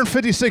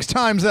 156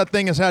 times that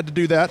thing has had to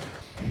do that.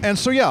 And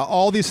so, yeah,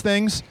 all these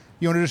things,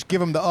 you want to just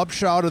give them the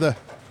upshot of the...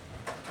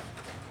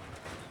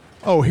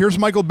 Oh, here's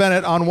Michael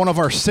Bennett on one of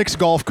our 6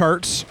 golf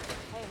carts.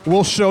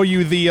 We'll show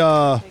you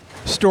the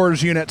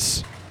storage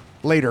units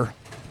later.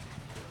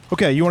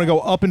 Okay, you want to go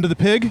up into the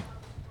pig?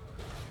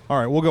 All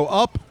right, we'll go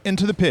up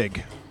into the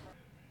pig.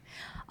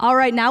 All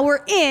right, now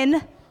we're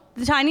in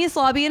the tiniest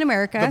lobby in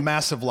America. The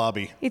massive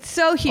lobby. It's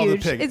so of the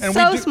huge. pig. It's And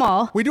so we do,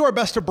 small. We do our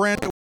best to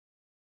brand it.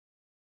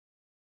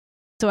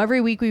 So every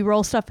week we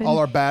roll stuff in. All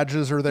our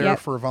badges are there Yep.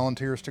 for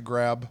volunteers to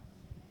grab.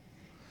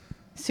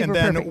 Super and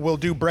then perfect. we'll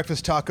do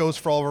breakfast tacos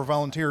for all of our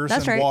volunteers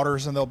That's and right.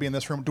 waters, and they'll be in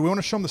this room. Do we want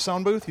to show them the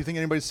sound booth? You think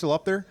anybody's still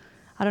up there?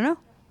 I don't know.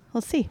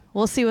 We'll see.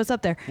 We'll see what's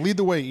up there. Lead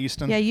the way,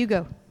 Easton. Yeah, you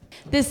go.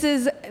 This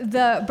is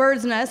the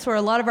bird's nest where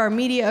a lot of our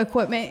media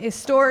equipment is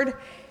stored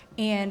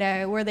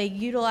and where they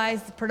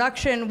utilize the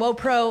production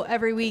WoPro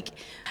every week.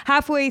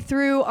 Halfway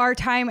through our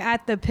time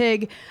at the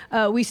Pig,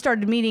 we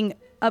started meeting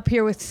up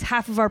here with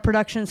half of our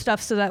production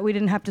stuff so that we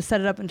didn't have to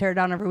set it up and tear it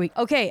down every week.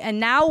 Okay, and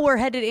now we're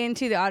headed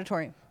into the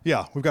auditorium.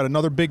 Yeah, we've got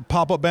another big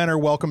pop-up banner,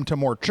 Welcome to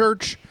More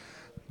Church.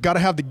 Got to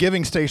have the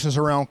giving stations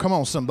around. Come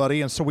on, somebody.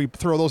 And so we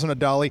throw those in a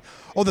dolly.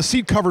 Oh, the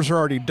seat covers are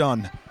already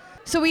done.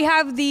 So we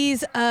have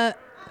these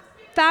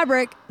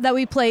fabric that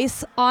we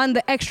place on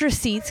the extra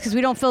seats because we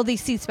don't fill these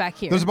seats back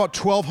here. There's about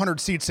 1,200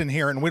 seats in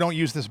here, and we don't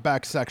use this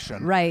back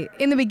section. Right.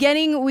 In the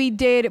beginning, we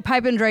did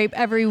pipe and drape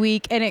every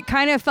week, and it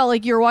kind of felt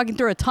like you were walking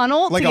through a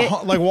tunnel. Like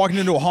like walking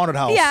into a haunted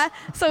house. Yeah.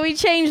 So we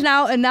changed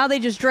now, and now they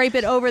just drape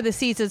it over the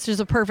seats. It's just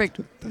a perfect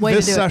way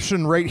This to do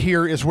section right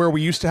here is where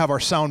we used to have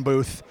our sound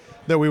booth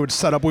that we would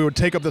set up. We would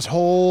take up this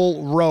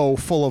whole row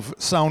full of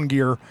sound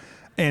gear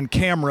and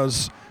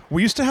cameras.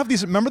 We used to have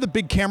these, remember the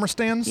big camera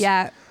stands? it.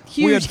 Yeah.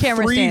 We had Huge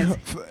camera 3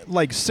 stands.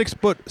 like 6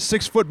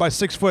 foot by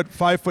 6 foot,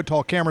 5 foot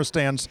tall camera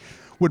stands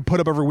would put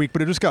up every week,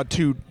 but it just got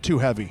too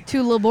heavy.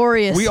 Too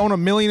laborious. We own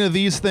 1 million of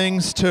these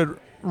things to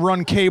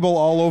run cable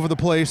all over the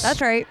place. That's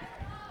right.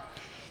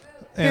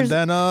 And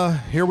then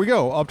here we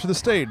go, up to the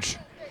stage.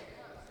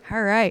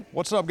 All right.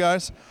 What's up,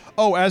 guys?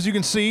 Oh, as you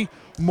can see,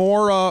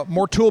 more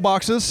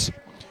toolboxes.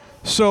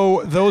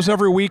 So those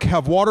every week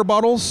have water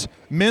bottles,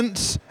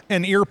 mints,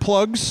 and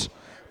earplugs,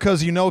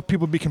 because you know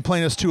people be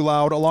complaining it's too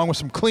loud, along with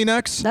some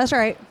Kleenex, That's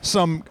right.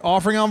 some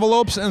offering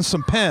envelopes, and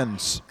some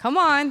pens. Come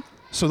on.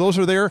 So those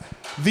are there.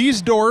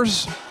 These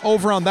doors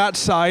over on that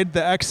side,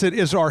 the exit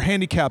is our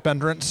handicap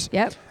entrance.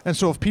 Yep. And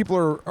so if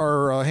people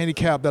are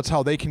handicapped, that's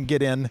how they can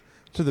get in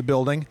to the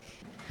building.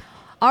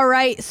 All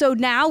right. So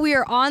now we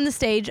are on the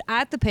stage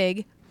at the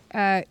Pig.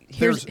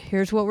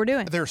 Here's what we're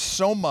doing. There's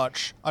so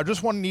much. I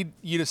just want to need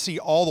you to see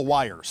all the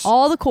wires.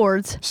 All the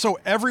cords. So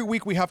every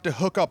week we have to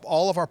hook up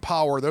all of our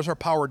power. There's our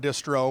power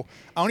distro.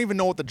 I don't even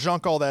know what the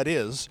junk all that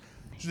is.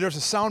 There's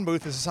a sound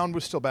booth. Is the sound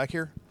booth still back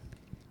here?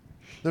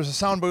 There's a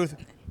sound booth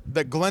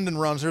that Glendon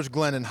runs. There's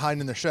Glendon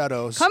hiding in the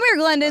shadows. Come here,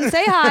 Glendon.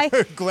 Say hi.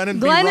 Glendon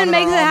be running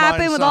makes our it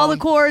happen online with all the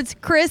sound. cords.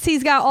 Chris,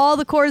 he's got all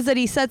the cords that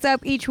he sets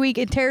up each week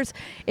and tears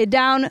it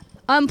down,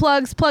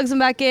 unplugs, plugs them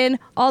back in,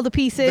 all the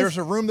pieces. There's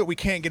a room that we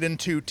can't get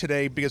into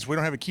today because we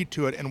don't have a key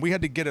to it, and we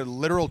had to get a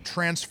literal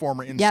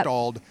transformer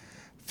installed,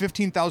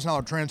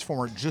 $15,000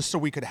 transformer, just so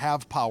we could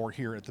have power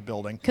here at the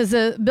building. Because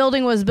the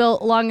building was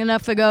built long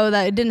enough ago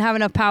that it didn't have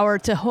enough power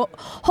to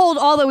hold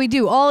all that we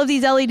do. All of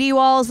these LED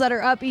walls that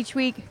are up each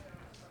week.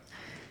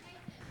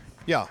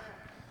 Yeah.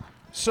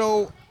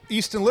 So,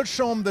 Easton, let's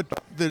show them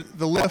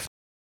the lift.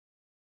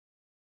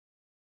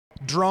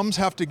 Drums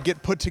have to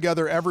get put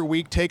together every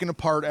week, taken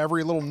apart,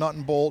 every little nut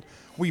and bolt.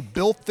 We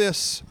built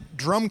this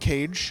drum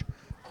cage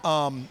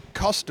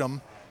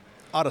custom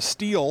out of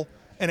steel,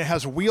 and it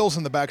has wheels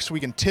in the back so we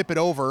can tip it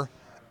over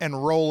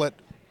and roll it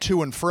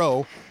to and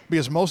fro,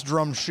 because most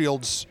drum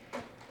shields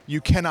you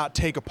cannot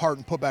take apart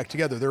and put back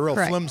together. They're real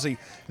Correct. flimsy.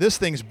 This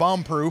thing's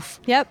bomb-proof.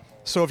 Yep.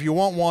 So if you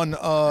want one,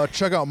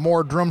 check out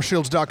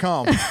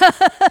moredrumshields.com.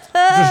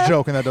 Just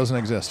joking, that doesn't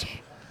exist.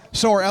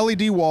 So our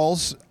LED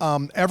walls,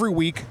 every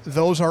week,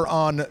 those are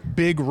on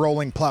big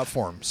rolling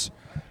platforms.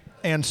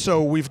 And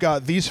so we've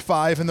got these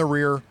 5 in the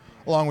rear,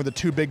 along with the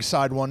 2 big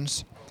side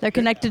ones. They're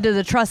connected to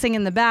the trussing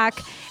in the back,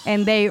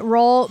 and they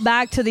roll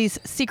back to these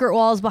secret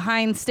walls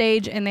behind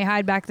stage, and they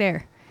hide back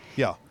there.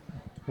 Yeah.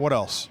 What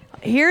else?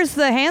 Here's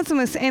the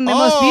handsomest and the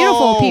most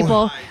beautiful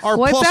people. Our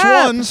What's plus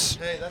up? ones.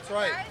 Hey, that's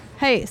right.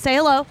 Hey, say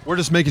hello. We're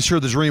just making sure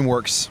the dream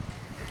works.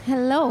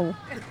 Hello.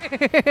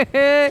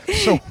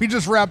 So we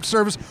just wrapped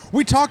service.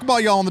 We talk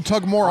about y'all on the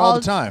Tug More all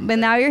the time. But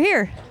now you're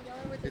here.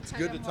 It's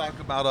good to talk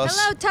about us.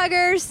 Hello,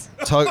 Tuggers.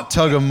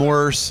 Tug of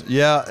Moors.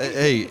 Yeah.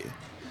 Hey,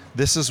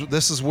 this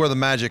is where the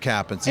magic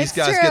happens. These It's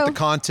guys true. get the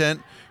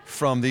content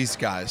from these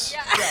guys.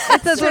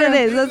 That's what it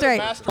is. That's right.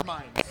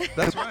 Mastermind.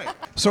 That's right.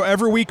 So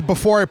every week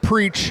before I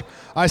preach,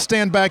 I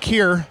stand back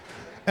here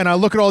and I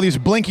look at all these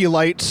blinky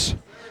lights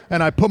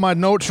and I put my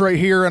notes right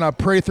here and I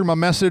pray through my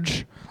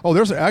message. Oh,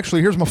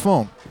 here's my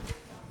phone.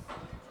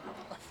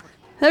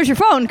 There's your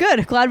phone.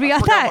 Good. Glad we got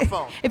forgot that. my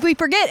phone. If we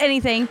forget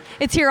anything,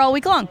 it's here all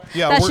week long.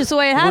 Yeah, That's we're- just the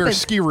way it We're happens.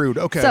 ski rude.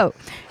 Okay. So,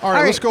 all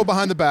right, let's go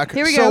behind the back.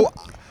 Here we so, go.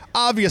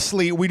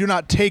 obviously, we do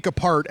not take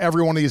apart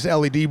every one of these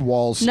LED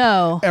walls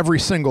No. every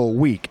single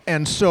week.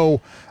 And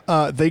so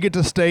they get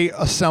to stay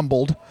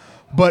assembled,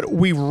 but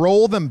we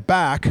roll them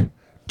back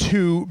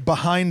to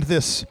behind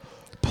this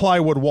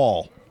plywood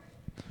wall.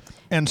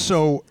 And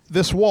so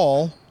this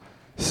wall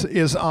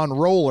is on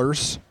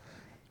rollers,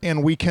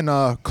 and we can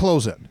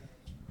close it.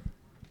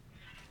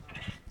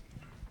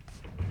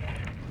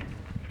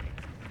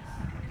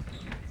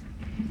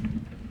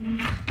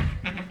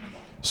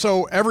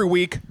 So every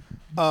week,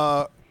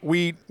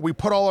 we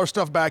put all our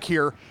stuff back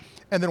here,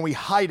 and then we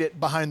hide it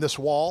behind this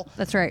wall.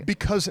 That's right.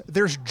 Because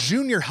there's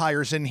junior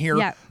hires in here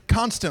Yeah.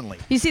 constantly.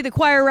 You see the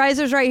choir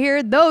risers right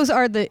here? Those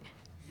are the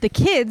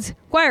kids'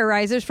 choir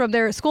risers from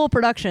their school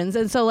productions.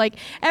 And so, like,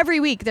 every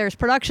week there's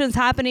productions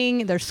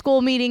happening, there's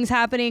school meetings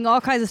happening,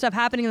 all kinds of stuff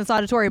happening in this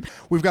auditorium.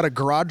 We've got a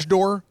garage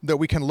door that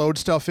we can load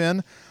stuff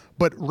in,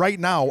 but right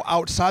now,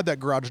 outside that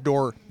garage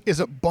door is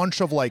a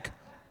bunch of, like,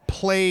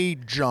 play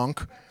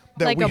junk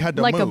that like we a, had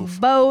to like move. a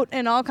boat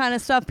and all kind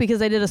of stuff because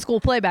they did a school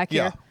play back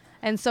here. Yeah.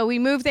 And so we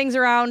move things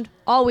around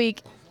all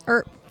week,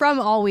 or from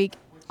all week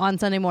on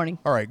Sunday morning.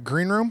 All right,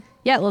 green room.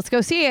 Yeah, let's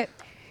go see it.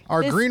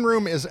 Our This- green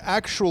room is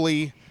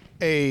actually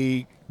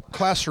a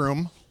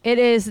classroom. It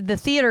is the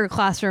theater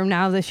classroom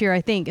now this year,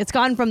 I think. It's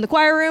gone from the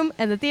choir room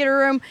and the theater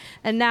room,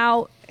 and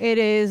now it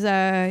is,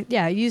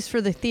 used for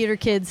the theater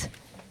kids.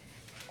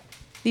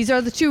 These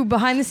are the two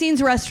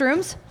behind-the-scenes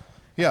restrooms.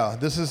 Yeah,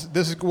 this is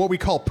what we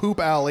call poop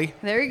alley,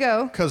 There you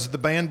go. because the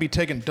band be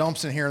taking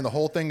dumps in here and the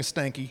whole thing is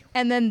stanky.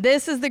 And then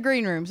this is the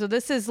green room. So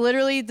this is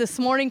literally this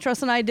morning,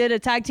 Trust and I did a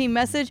tag team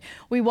message.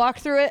 We walked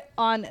through it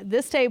on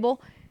this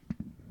table.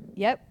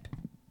 Yep.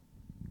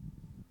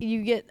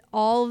 You get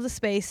all of the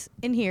space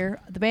in here.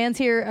 The band's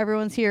here.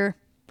 Everyone's here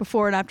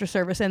before and after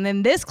service. And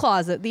then this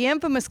closet, the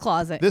infamous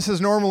closet. This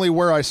is normally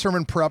where I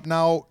sermon prep.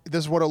 Now,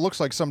 this is what it looks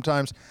like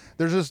sometimes.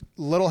 There's this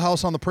Little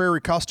House on the Prairie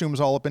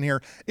costumes all up in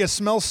here. It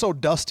smells so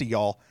dusty,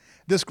 y'all.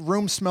 This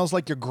room smells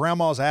like your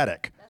grandma's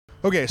attic.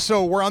 Okay,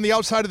 so we're on the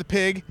outside of the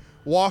Pig,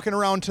 walking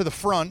around to the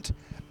front,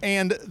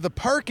 and the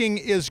parking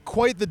is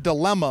quite the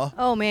dilemma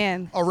Oh,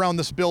 man. around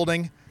this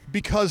building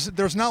because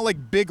there's not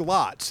like big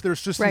lots.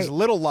 There's just Right. these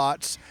little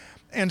lots.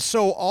 And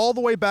so all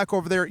the way back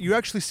over there, you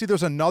actually see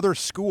there's another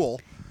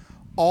school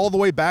all the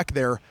way back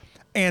there,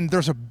 and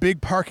there's a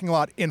big parking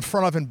lot in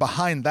front of and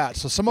behind that.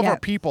 So some of our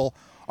Yep. people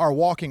are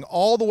walking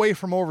all the way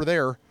from over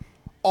there,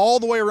 all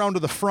the way around to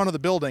the front of the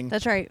building.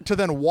 That's right. To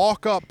then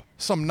walk up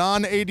some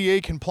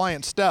non-ADA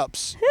compliant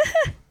steps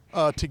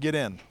to get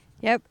in.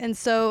 Yep. And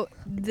so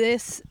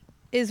this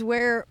is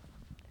where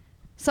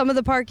some of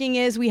the parking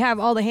is. We have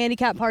all the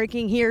handicap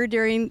parking here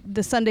during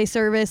the Sunday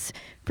service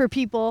for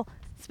people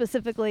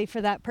specifically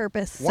for that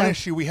purpose. One So-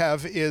 issue we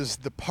have is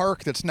the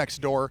park that's next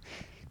door.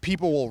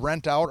 People will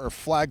rent out, or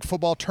flag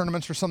football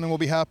tournaments or something will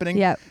be happening.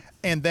 Yep.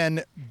 And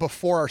then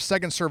before our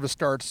second service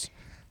starts,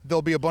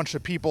 there'll be a bunch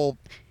of people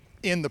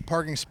in the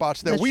parking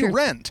spots that That's we true.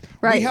 rent.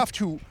 Right. We have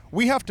to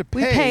We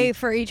pay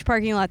for each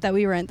parking lot that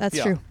we rent. That's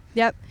Yeah. true.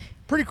 Yep.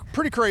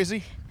 Pretty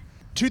crazy.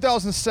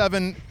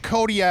 2007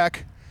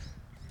 Kodiak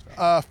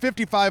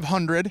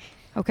 5500.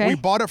 Okay. We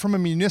bought it from a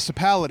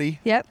municipality,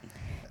 Yep.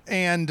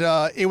 and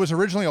it was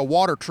originally a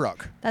water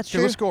truck. That's Okay,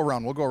 true. let's go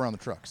around. We'll go around the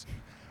trucks.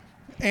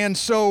 And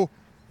so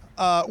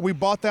we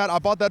bought that. I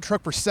bought that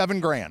truck for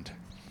 $7,000,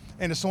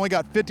 and it's only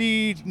got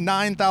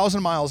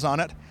 59,000 miles on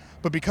it.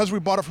 But because we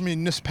bought it from a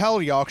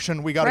municipality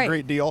auction, we got a Right.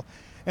 great deal.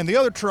 And the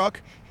other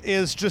truck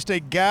is just a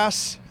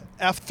gas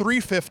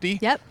F350.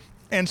 Yep.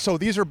 And so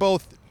these are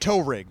both tow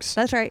rigs.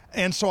 That's right.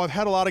 And so I've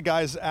had a lot of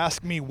guys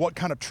ask me what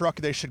kind of truck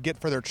they should get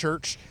for their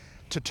church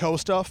to tow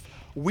stuff.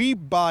 We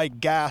buy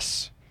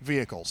gas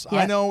vehicles. I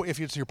Yeah. know if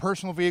it's your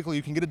personal vehicle,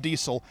 you can get a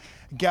diesel.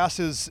 Gas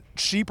is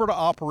cheaper to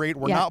operate.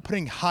 We're Yeah. not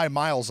putting high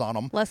miles on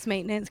them. Less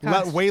maintenance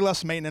costs. Way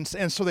less maintenance,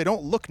 and so they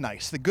don't look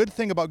nice. The good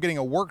thing about getting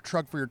a work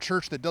truck for your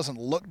church that doesn't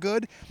look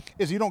good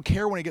is you don't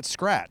care when it gets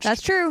scratched.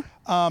 That's true.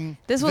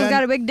 This one's then-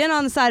 got a big dent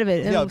on the side of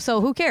it, Yeah. so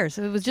who cares?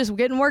 It was just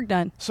getting work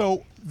done.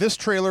 So this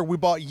trailer we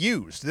bought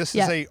used. This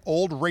Yeah. is a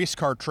old race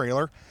car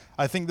trailer.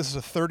 I think this is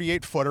a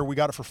 38 footer. We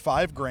got it for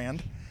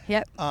 $5,000.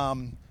 Yep.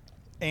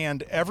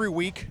 And every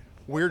week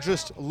we're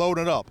just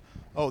loading it up.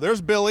 Oh,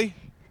 there's Billy.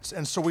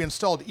 And so we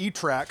installed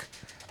E-Track.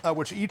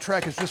 which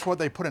E-Track is just what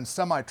they put in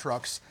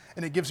semi-trucks,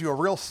 and it gives you a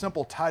real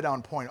simple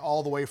tie-down point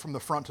all the way from the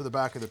front to the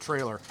back of the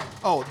trailer.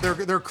 Oh,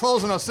 they're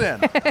closing us in.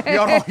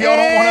 Y'all don't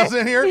want us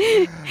in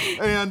here?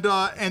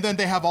 And then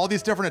they have all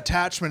these different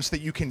attachments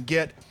that you can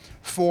get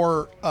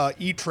for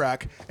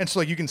E-Track, and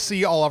so you can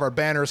see all of our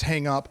banners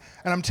hang up.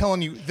 And I'm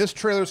telling you, this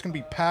trailer is going to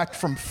be packed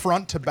from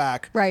front to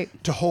back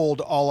to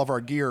hold all of our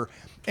gear.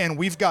 And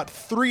we've got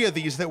 3 of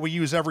these that we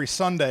use every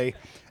Sunday.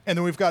 And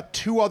then we've got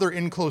 2 other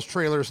enclosed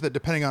trailers that,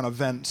 depending on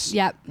events,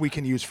 we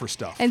can use for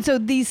stuff. And so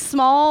these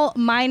small,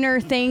 minor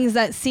things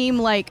that seem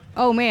like,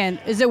 oh man,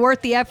 is it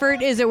worth the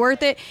effort? Is it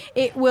worth it?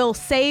 It will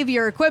save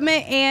your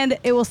equipment and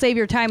it will save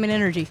your time and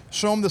energy.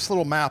 Show them this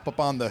little map up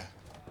on the...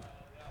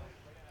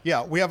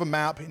 Yeah, we have a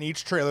map in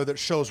each trailer that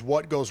shows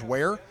what goes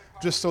where,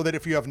 just so that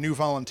if you have new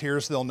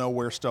volunteers, they'll know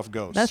where stuff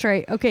goes. That's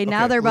right. Okay,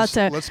 now they're about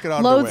to get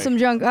out load some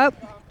junk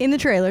up in the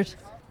trailers.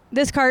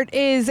 This cart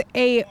is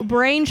a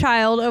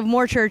brainchild of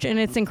Moore Church, and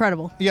it's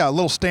incredible. Yeah, a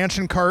little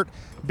stanchion cart,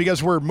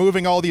 because we're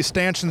moving all these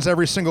stanchions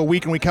every single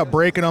week, and we kept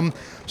breaking them.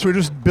 So we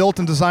just built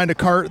and designed a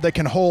cart that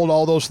can hold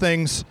all those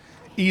things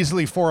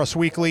easily for us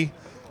weekly.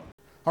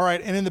 All right,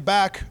 and in the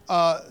back,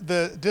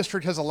 the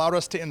district has allowed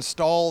us to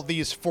install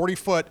these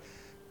 40-foot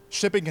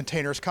shipping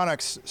containers,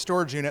 Connex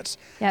storage units,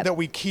 that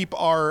we keep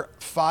our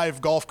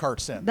 5 golf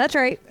carts in. That's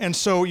right. And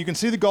so you can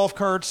see the golf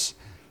carts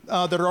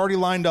that are already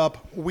lined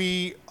up.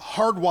 We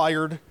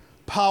hardwired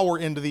power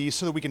into these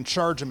so that we can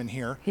charge them in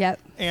here. Yep.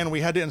 And we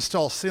had to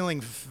install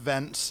ceiling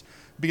vents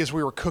because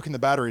we were cooking the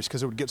batteries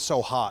because it would get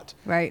so hot.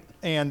 Right.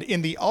 And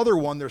in the other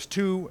one, there's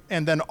 2,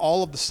 and then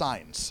all of the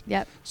signs.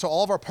 Yep. So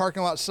all of our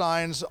parking lot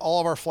signs, all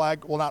of our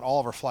flag, well, not all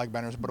of our flag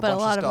banners, but a bunch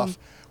lot of of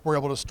stuff we're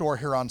able to store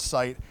here on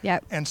site.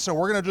 Yep. And so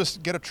we're going to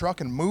just get a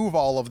truck and move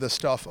all of this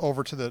stuff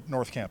over to the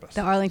North Campus.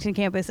 The Arlington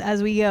campus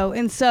as we go.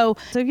 And so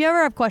if you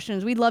ever have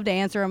questions, we'd love to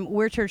answer them.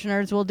 We're church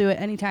nerds. We'll do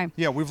it anytime.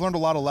 Yeah, we've learned a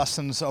lot of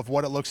lessons of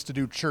what it looks to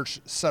do church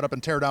setup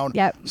and tear down.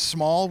 Yep.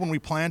 Small when we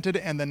planted,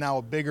 and then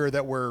now bigger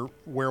that we're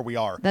where we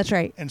are. That's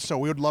right. And so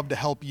we would love to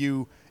help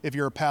you, if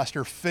you're a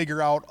pastor,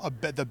 figure out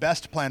the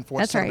best plan for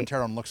what setup and tear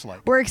down looks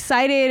like. We're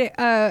excited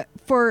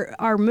for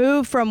our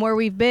move from where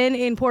we've been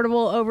in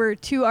Portable over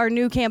to our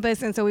new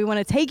campus. And so we want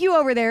to take you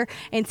over there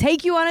and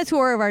take you on a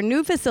tour of our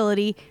new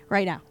facility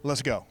right now.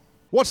 Let's go.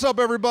 What's up,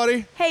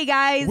 everybody? Hey,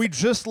 guys. We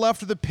just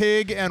left the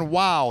Pig, and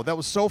wow, that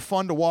was so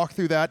fun to walk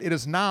through that. It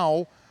is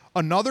now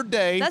another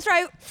day. That's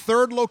right.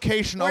 3rd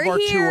location of our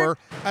tour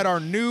at our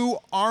new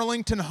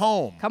Arlington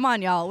home. Come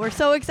on, y'all. We're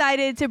so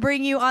excited to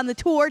bring you on the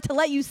tour to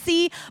let you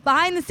see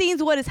behind the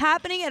scenes what is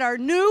happening at our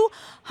new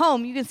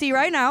home. You can see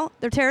right now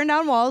they're tearing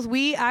down walls.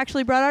 We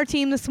actually brought our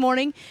team this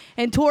morning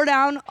and tore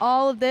down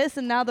all of this,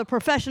 and now the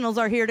professionals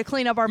are here to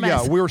clean up our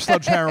mess. Yeah, we were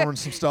sledgehammering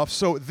some stuff.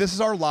 So this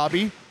is our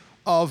lobby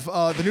of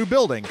the new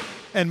building.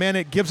 And man,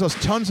 it gives us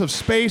tons of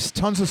space,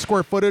 tons of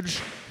square footage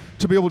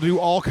to be able to do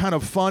all kind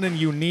of fun and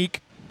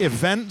unique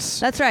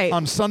events. That's right.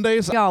 On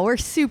Sundays. Y'all, we're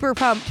super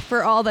pumped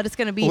for all that is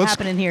going to be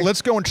happening here.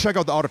 Let's go and check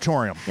out the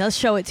auditorium. Yeah, let's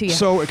show it to you.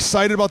 So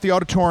excited about the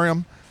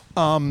auditorium.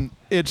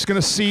 It's going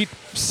to seat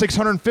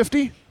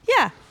 650.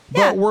 Yeah.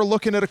 But we're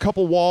looking at a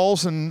couple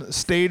walls and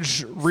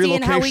stage relocations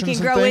seeing how we can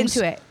grow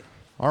into it.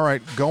 All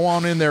right, go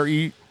on in there,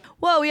 E.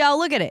 Whoa, y'all,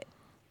 look at it.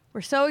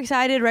 We're so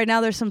excited right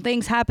now. There's some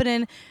things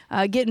happening,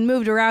 getting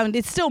moved around.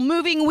 It's still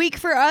moving week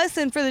for us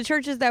and for the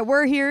churches that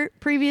were here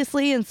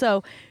previously. And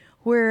so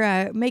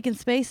we're making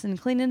space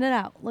and cleaning it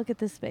out. Look at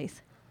this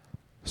space.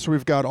 So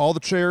we've got all the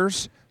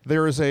chairs.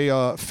 There is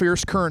a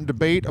fierce current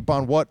debate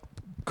upon what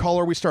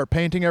color we start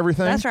painting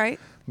everything. That's right.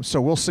 So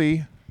we'll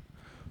see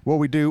what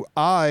we do.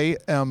 I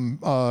am,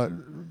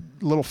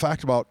 little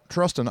fact about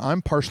Trustin,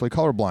 I'm partially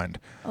colorblind.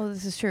 Oh,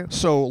 this is true.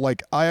 So,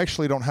 like, I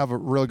actually don't have a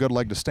really good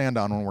leg to stand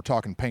on when we're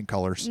talking paint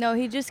colors. No,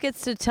 he just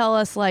gets to tell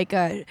us, like,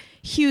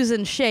 hues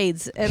and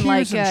shades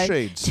and,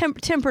 shades.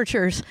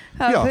 Temperatures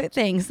of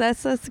things.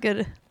 That's a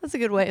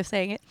good way of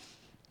saying it.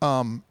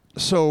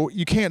 So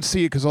you can't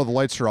see it because all the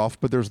lights are off,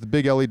 but there's the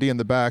big LED in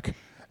the back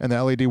and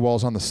the LED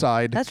walls on the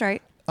side. That's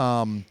right.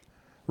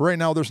 Right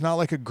now, there's not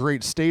like a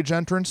great stage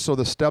entrance, so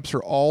the steps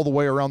are all the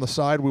way around the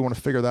side. We want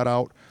to figure that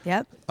out.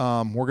 Yep.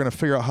 We're going to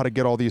figure out how to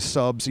get all these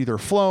subs either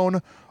flown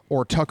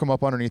or tuck them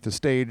up underneath the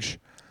stage.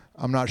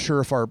 I'm not sure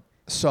if our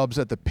subs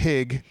at the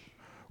Pig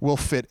will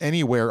fit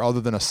anywhere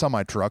other than a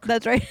semi-truck.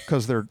 That's right.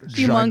 Because they're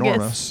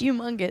ginormous.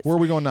 Humongous. Where are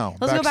we going now?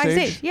 Let's go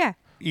backstage. Yeah.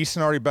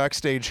 Easton already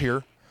backstage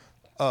here.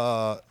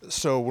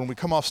 So when we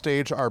come off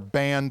stage, our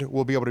band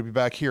will be able to be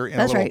back here in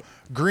a little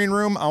green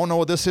room. I don't know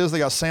what this is. They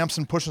got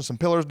Samson pushing some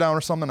pillars down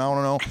or something. I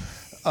don't know.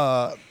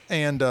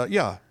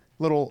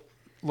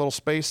 Little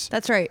space.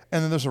 That's right.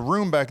 And then there's a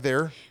room back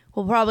there.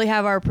 We'll probably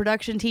have our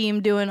production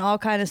team doing all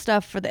kind of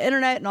stuff for the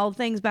internet and all the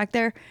things back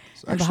there.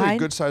 It's actually a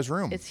good sized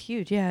room. It's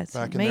huge. Yeah, it's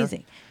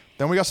amazing.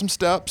 Then we got some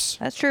steps.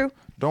 That's true.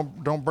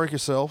 Don't break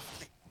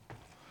yourself.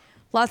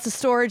 Lots of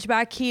storage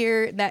back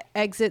here that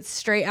exits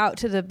straight out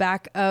to the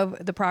back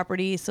of the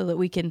property so that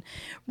we can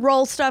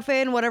roll stuff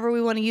in, whatever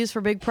we want to use for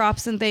big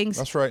props and things.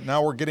 That's right.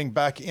 Now we're getting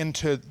back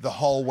into the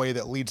hallway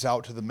that leads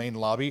out to the main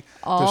lobby.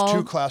 There's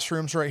 2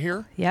 classrooms right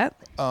here. Yep.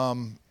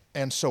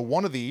 And so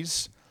one of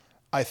these,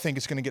 I think,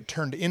 is going to get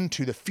turned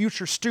into the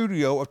future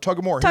studio of Tug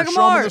of War. Tug Here, of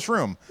show 'em War. in this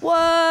room.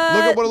 What?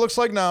 Look at what it looks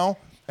like now.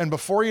 And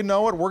before you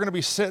know it, we're going to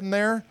be sitting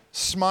there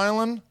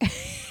smiling,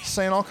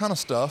 saying all kind of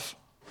stuff.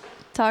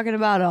 Talking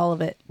about all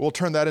of it. We'll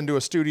turn that into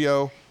a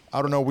studio.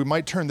 I don't know. We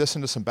might turn this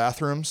into some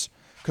bathrooms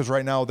because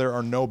right now there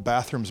are no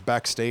bathrooms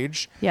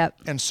backstage.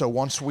 Yep. And so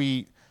once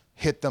we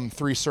hit them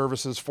 3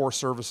 services, 4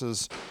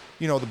 services,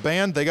 you know, the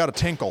band, they got to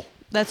tinkle.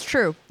 That's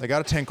true. They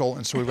got to tinkle,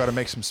 and so we've got to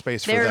make some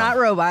space for them. They're not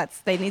robots.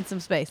 They need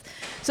some space.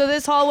 So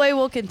this hallway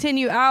will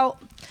continue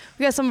out.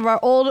 We got some of our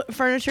old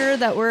furniture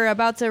that we're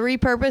about to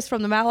repurpose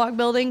from the Matlock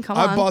building. Come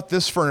on. I bought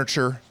this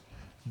furniture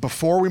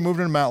before we moved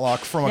into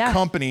Matlock from a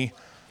company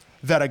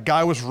that a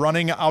guy was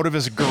running out of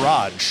his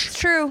garage. It's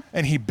true.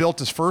 And he built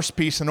his first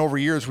piece, and over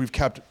years we've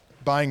kept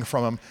buying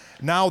from him.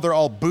 Now they're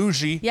all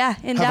bougie. Yeah,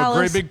 in have Dallas. a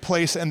great big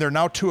place, and they're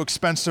now too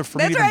expensive for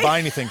me That's to even right. buy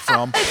anything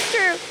from. It's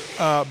true.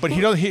 But he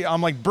doesn't.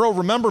 I'm like, bro,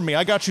 remember me?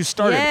 I got you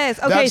started. Yes.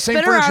 Okay, that same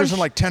spin furniture's around. in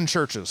like 10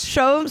 churches.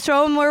 Show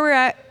them where we're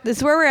at. This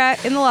is where we're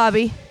at in the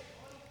lobby.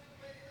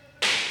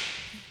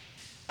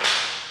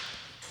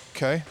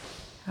 Okay.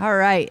 All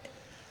right.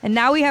 And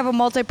now we have a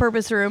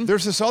multi-purpose room.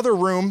 There's this other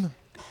room.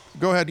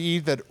 Go ahead, E.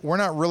 That we're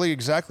not really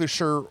exactly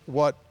sure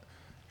what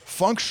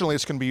functionally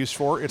it's going to be used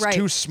for. It's Right.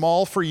 too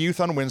small for youth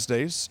on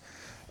Wednesdays,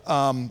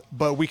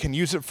 but we can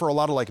use it for a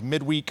lot of like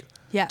midweek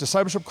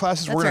discipleship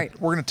classes. That's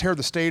We're gonna tear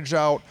the stage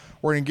out.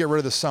 We're gonna get rid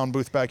of the sound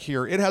booth back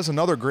here. It has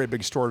another great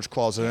big storage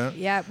closet in it.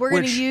 Yeah, we're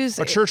gonna which use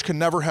a church can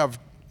never have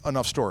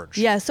enough storage.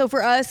 Yeah, so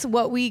for us,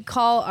 what we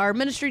call our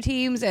ministry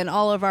teams and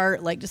all of our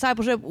like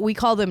discipleship, we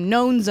call them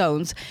known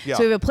zones. Yeah.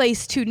 So we have a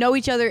place to know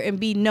each other and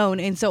be known.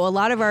 And so a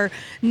lot of our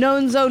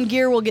known zone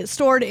gear will get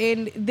stored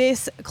in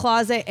this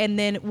closet, and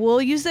then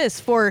we'll use this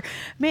for,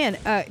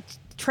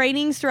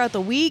 trainings throughout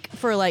the week,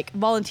 for like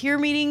volunteer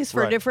meetings,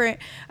 for Right. different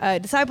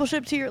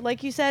discipleship to your,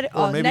 like you said,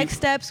 Or maybe, next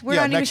steps. We're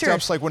not even next sure.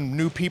 steps, like when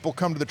new people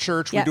come to the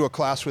church, we Yeah. do a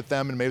class with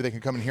them, and maybe they can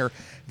come in here.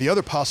 The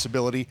other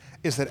possibility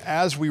is that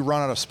as we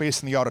run out of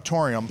space in the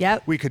auditorium,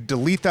 we could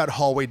delete that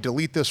hallway,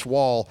 delete this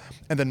wall,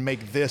 and then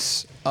make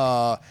this.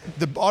 The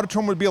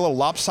auditorium would be a little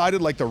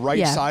lopsided, like the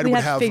right side we would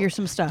have to have figure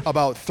some stuff.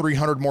 about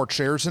 300 more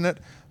chairs in it,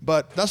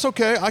 but that's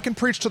okay. I can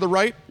preach to the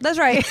right. That's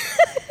right.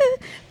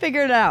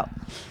 Figure it out.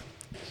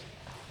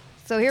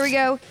 So here we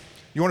go.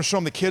 You want to show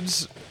them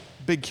the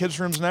big kids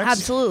rooms next?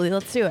 Absolutely.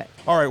 Let's do it.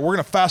 All right, we're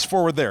going to fast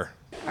forward there.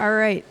 All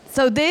right.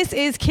 So this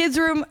is kids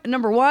room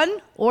number 1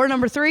 or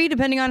number 3,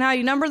 depending on how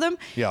you number them.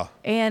 Yeah.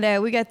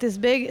 And we got this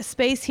big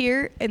space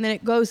here, and then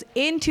it goes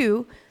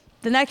into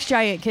the next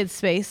giant kids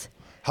space.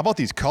 How about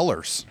these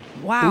colors?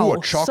 Wow. Ooh,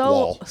 a chalk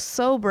wall.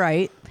 So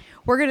bright.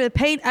 We're going to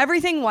paint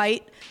everything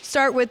white,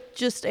 start with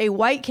just a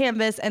white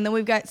canvas, and then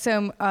we've got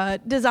some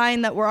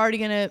design that we're already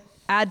going to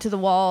add to the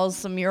walls,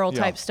 some mural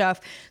type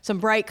stuff, some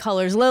bright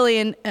colors.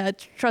 Lillian,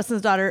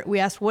 Trustin's daughter, we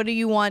asked, what do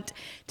you want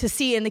to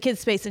see in the kids'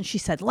 space? And she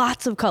said,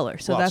 lots of color.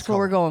 So that's what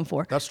we're going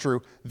for. That's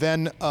true.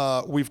 Then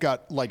we've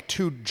got like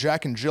 2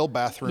 Jack and Jill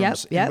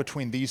bathrooms in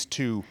between these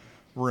 2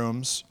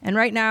 rooms. And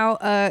right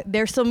now,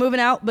 they're still moving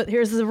out, but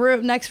here's the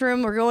next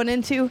room we're going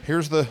into.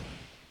 Here's the...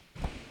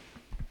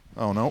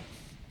 Oh, no.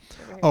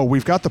 Oh,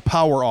 we've got the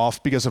power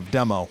off because of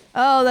demo.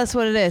 Oh, that's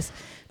what it is.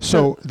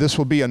 So this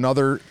will be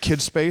another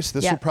kid space.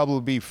 This Yeah. will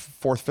probably be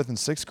 4th, 5th, and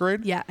 6th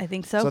grade. Yeah, I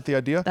think so. Is that the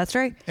idea? That's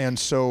right. And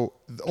so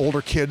the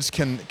older kids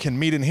can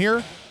meet in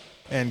here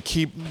and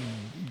keep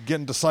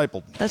getting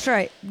discipled. That's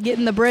right.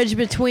 Getting the bridge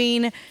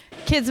between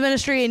kids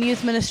ministry and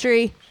youth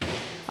ministry.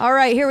 All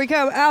right, here we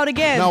come out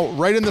again. Now,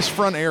 right in this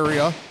front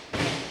area,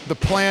 the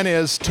plan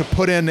is to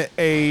put in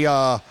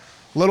a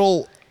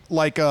little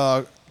like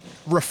a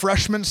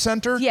refreshment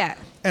center. Yeah.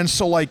 And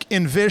so, like,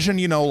 envision,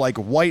 like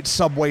white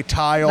subway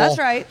tile. That's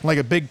right. Like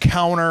a big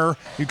counter.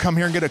 You come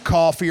here and get a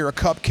coffee or a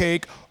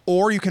cupcake,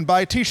 or you can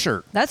buy a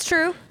T-shirt. That's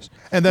true.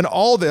 And then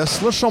all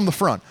this, let's show them the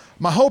front.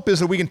 My hope is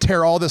that we can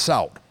tear all this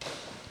out.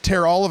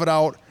 Tear all of it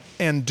out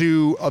and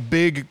do a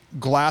big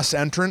glass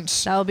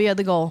entrance. That'll be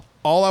the goal.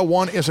 All I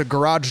want is a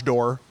garage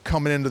door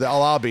coming into the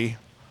lobby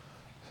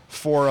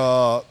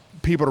for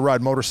people to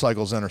ride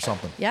motorcycles in or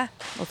something. Yeah,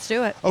 let's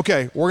do it.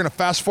 Okay, we're going to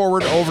fast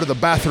forward over to the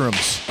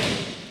bathrooms.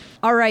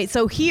 All right,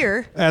 so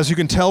here As you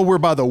can tell, we're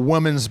by the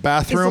women's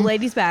bathroom. is the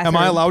ladies' bathroom.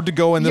 Am I allowed to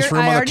go in this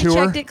room I on a already tour?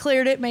 checked it,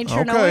 cleared it, made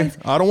sure no Okay. one's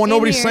I don't want in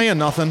nobody here. saying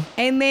nothing.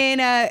 And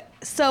then,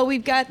 so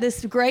we've got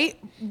this great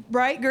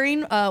bright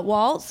green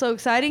wall. So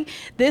exciting.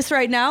 This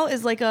right now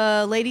is like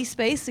a lady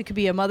space. It could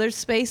be a mother's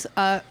space.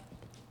 We're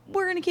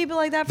going to keep it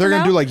like that for They're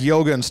now. going to do like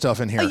yoga and stuff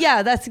in here.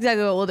 Yeah, that's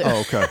exactly what we'll do.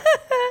 Oh, okay.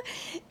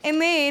 And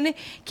then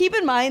keep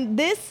in mind,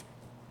 this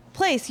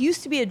place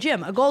used to be a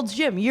gym, a Gold's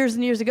Gym, years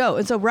and years ago.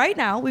 And so right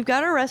now we've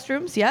got our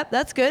restrooms. Yep,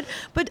 that's good.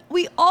 But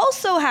we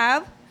also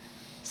have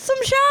some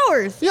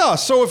showers. Yeah,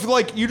 so if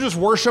like you just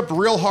worshiped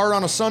real hard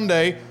on a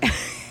Sunday,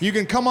 you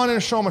can come on in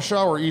and show them a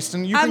shower,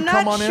 Easton. You can I'm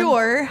come not on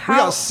sure in. how- We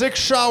got 6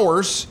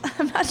 showers.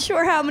 I'm not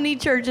sure how many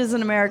churches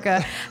in America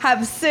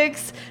have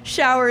 6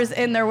 showers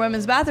in their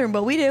women's bathroom,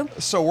 but we do.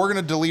 So we're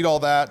going to delete all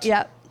that.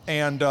 Yep.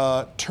 And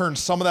turn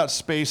some of that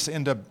space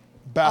into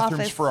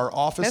bathrooms Office. for our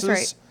offices. That's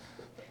right.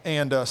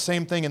 And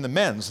same thing in the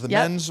men's. The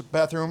Yep. men's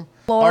bathroom.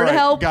 Lord All right,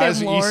 help guys,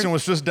 him, Lord. Easton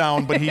was just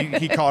down, but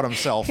he caught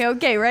himself.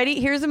 Okay, ready?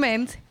 Here's the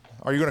men's.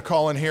 Are you going to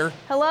call in here?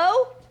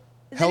 Hello?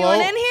 Is Hello?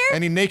 anyone in here?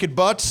 Any naked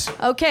butts?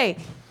 Okay,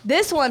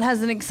 this one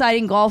has an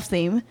exciting golf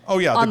theme. Oh,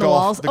 yeah, on the the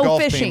golf- walls. the Oh,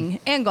 golf fishing theme.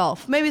 and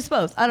golf. Maybe it's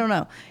both. I don't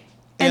know.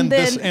 And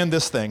then,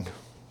 this thing.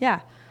 yeah.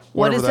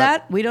 What whatever is that-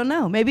 that? We don't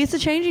know. Maybe it's a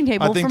changing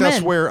table I think for that's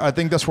men.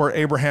 where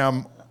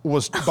Abraham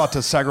was about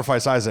to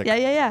sacrifice Isaac.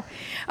 Yeah.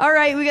 All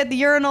right, we got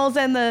the urinals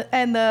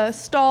and the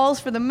stalls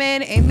for the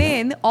men, and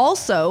then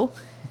also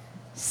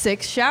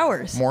 6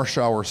 showers. More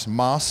showers.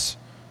 Moss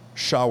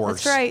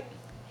showers. That's right.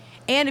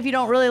 And if you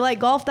don't really like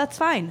golf, that's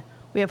fine.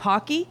 We have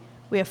hockey,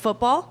 we have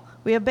football,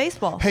 we have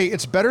baseball. Hey,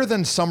 it's better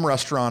than some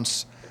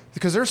restaurants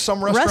because there's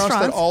some restaurants that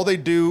Restaurants? all they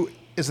do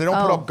is they don't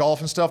put Oh. up golf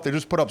and stuff. They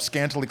just put up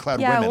scantily clad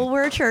Yeah, women. well,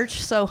 we're a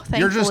church, so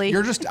you're thankfully.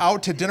 just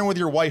out to dinner with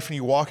your wife and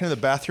you walk into the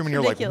bathroom and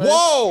you're ridiculous. like,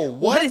 whoa,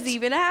 What is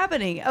even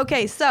happening?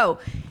 Okay, so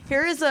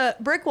here is a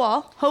brick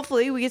wall.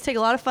 Hopefully, we can take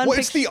a lot of fun Well,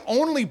 it's pictures. the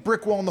only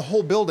brick wall in the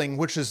whole building,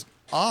 which is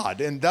odd.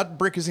 And that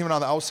brick isn't even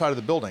on the outside of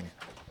the building.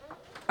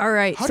 All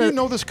right, How so do you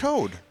know this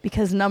code?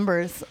 because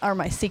numbers are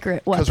my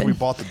secret weapon. Because we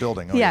bought the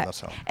building. Oh, yeah,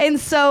 that's how. And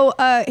so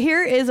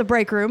here is a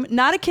break room,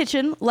 not a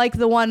kitchen like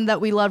the one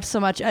that we loved so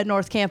much at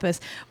North Campus,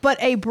 but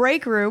a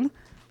break room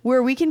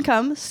where we can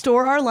come,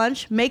 store our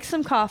lunch, make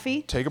some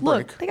coffee. Take a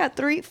Look, break. they got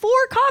 4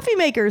 coffee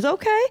makers,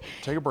 okay?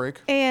 Take a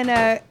break.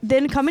 And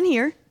then come in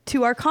here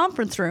to our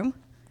conference room.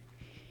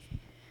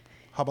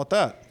 How about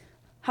that?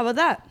 How about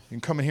that? You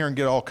can come in here and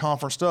get all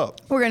conferenced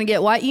up. We're gonna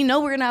get white. You know,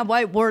 we're gonna have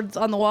whiteboards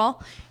on the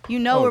wall. You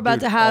know, Oh, we're about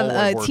dude, to have all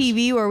a whiteboards.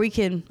 TV where we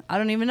can. I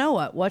don't even know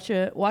what. Watch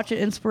an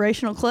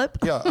inspirational clip.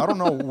 Yeah, I don't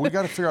know. We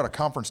got to figure out a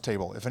conference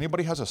table. If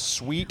anybody has a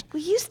sweet,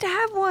 We used to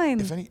have one,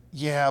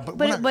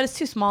 but but it's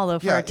too small though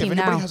for yeah, our if team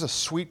anybody now. has a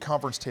sweet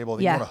conference table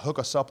that Yeah. you want to hook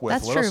us up with,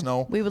 That's let us true.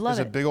 know. We would love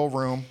There's it. a big old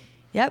room.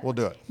 Yep, We'll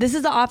do it. This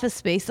is the office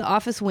space, the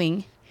office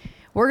wing.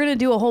 We're gonna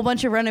do a whole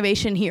bunch of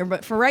renovation here,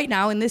 but for right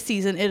now in this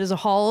season, it is a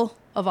hall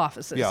of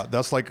offices. Yeah,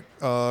 that's like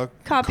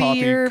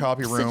copy room.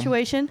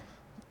 situation.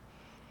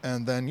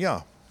 And then,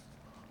 yeah,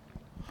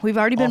 We've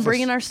already been Office-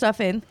 bringing our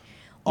stuff in,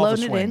 office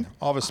loading it wing, in.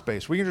 office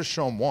space. We can just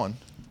show them one.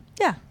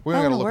 Yeah, We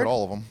don't got to that'll look work. at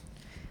all of them.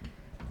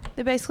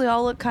 They basically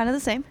all look kind of the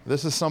same.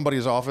 This is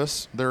somebody's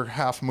office. They're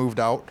half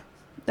moved out.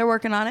 They're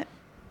working on it.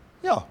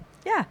 Yeah.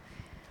 Yeah.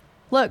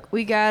 Look,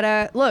 we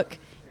got look.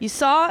 You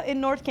saw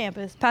in North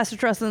Campus, Pastor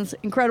Trustin's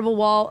incredible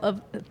wall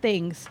of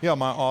things. Yeah,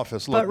 my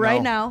office. Look, But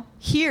right now,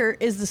 here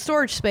is the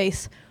storage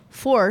space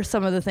for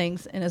some of the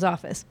things in his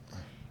office.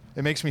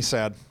 it makes me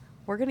sad.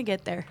 We're gonna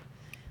get there.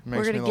 It makes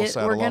We're me a gonna little get.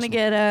 sad. We're I lost gonna them.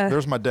 get.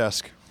 There's my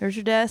desk. There's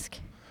your desk.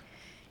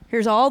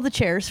 Here's all the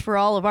chairs for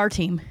all of our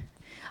team.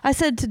 I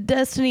said to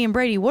Destiny and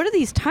Brady, "What are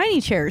these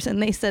tiny chairs?"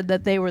 And they said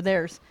that they were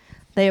theirs.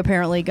 They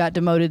apparently got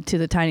demoted to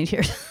the tiny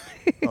chairs.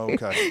 Oh,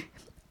 okay.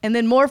 And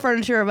then more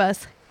furniture of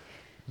us.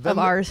 Then Of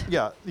ours.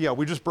 Yeah.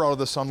 We just brought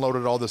this,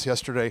 unloaded all this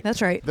yesterday.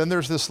 That's right. Then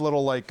there's this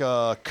little like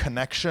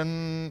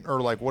connection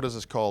or like what is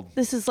this called?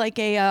 This is like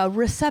a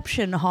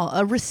reception hall,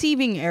 a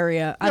receiving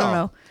area. I don't Yeah.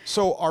 know.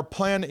 So our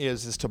plan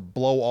is to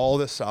blow all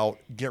this out,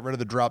 get rid of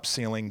the drop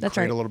ceiling, That's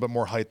create right. a little bit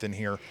more height in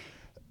here,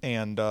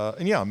 and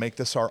yeah, make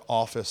this our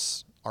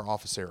office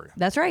area.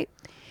 That's right.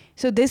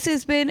 So this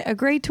has been a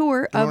great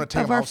tour you wanna of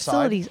take 'em our outside?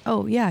 facilities.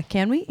 Oh yeah,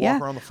 can we? Yeah.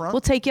 around the front? We'll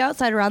take you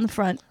outside around the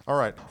front. All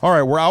right.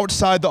 We're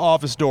outside the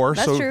office door.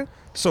 That's true.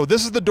 So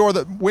this is the door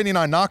that Whitney and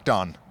I knocked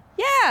on.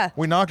 Yeah.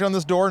 We knocked on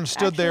this door and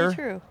stood Actually there.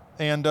 true.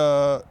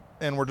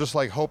 And we're just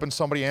like hoping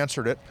somebody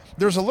answered it.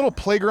 There's a little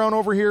playground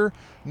over here.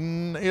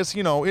 It's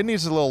it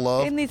needs a little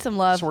love. It needs some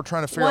love. So we're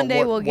trying to figure One out day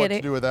what, we'll what get to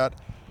it. do with that.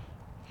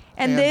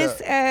 And And,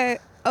 this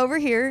over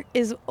here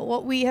is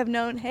what we have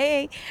known,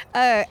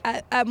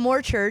 at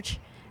Moore Church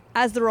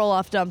as the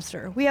roll-off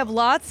dumpster. We have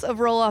lots of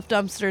roll-off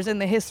dumpsters in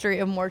the history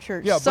of Moore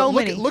Church. Yeah, so but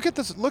look many. Look at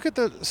this. Look at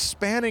the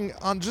spanning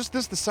on just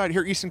the side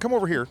here. Easton, come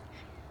over here,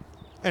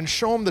 and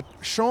show them the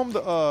the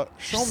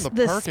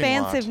parking lot.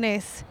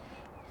 expansiveness.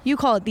 You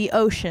call it the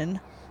ocean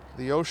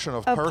The ocean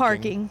of of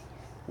parking.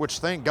 Which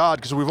thank God,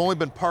 because we've only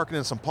been parking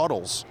in some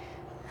puddles.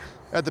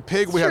 At the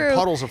Pig, we had True.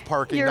 puddles of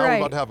parking. You're now we're right.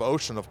 about to have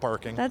ocean of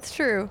parking. That's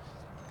true.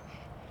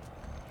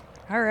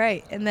 All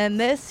right, and then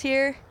this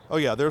here. Oh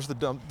yeah, there's the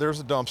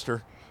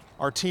dumpster.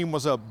 Our team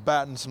was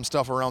batting some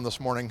stuff around this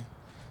morning.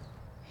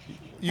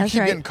 You That's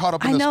keep right. getting caught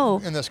up I in know.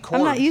 this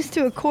cord. I'm not used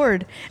to a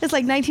cord. It's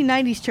like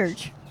 1990s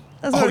church.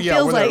 That's what Oh it yeah,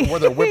 feels where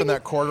like. they're whipping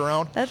that cord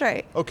around. That's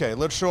right. Okay,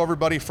 let's show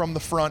everybody from the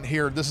front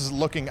here. This is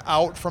looking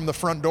out from the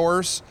front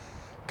doors,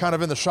 kind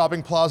of in the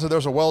shopping plaza.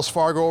 There's a Wells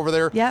Fargo over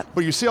there. Yep.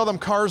 But you see all them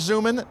cars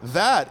zooming?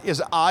 That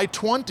is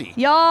I-20.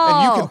 Y'all.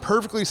 And you can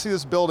perfectly see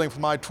this building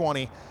from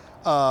I-20.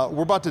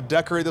 We're about to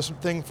decorate this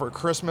thing for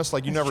Christmas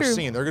like you've That's never true.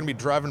 seen. They're going to be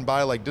driving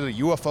by like, did a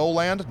UFO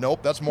land?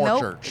 Nope, that's more Nope,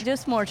 church.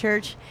 just more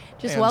church.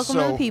 Just And welcome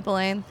so- the people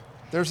in.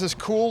 There's this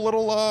cool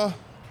little, I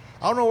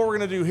don't know what we're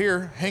going to do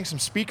here. Hang some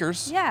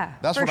speakers. Yeah,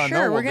 That's for what I sure.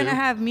 know we'll We're gonna do.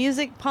 have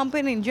music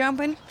pumping and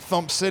jumping.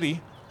 Thump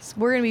City.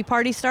 We're gonna be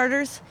party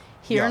starters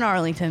here Yeah. in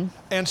Arlington.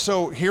 And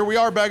so here we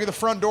are back at the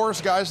front doors,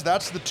 guys.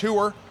 That's the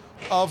tour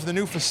of the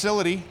new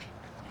facility.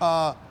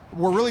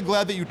 we're really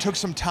glad that you took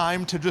some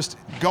time to just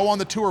go on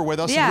the tour with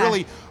us. Yeah. And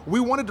really, we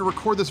wanted to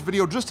record this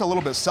video just a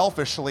little bit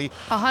selfishly.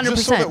 100%.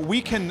 Just so that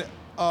we can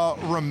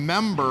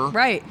remember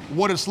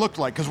what it's looked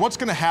like. Because what's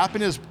going to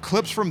happen is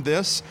clips from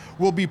this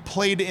will be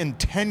played in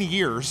 10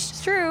 years.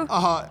 It's true.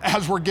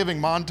 As we're giving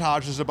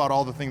montages about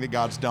all the thing that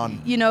God's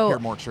done You know, here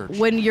at More Church.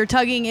 when you're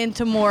tugging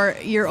into more,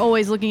 you're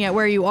always looking at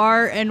where you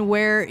are and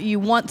where you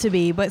want to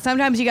be. But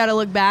sometimes you got to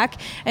look back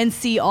and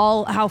see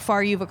all how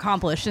far you've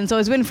accomplished. And so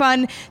it's been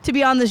fun to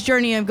be on this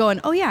journey of going,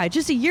 oh yeah,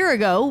 just a year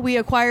ago we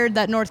acquired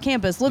that North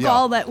Campus. Look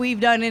all that we've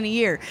done in a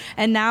year.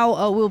 And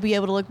now we'll be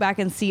able to look back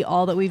and see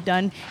all that we've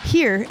done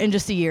here in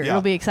just a year.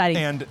 It'll be exciting.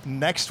 And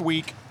next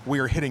week we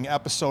are hitting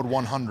episode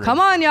 100.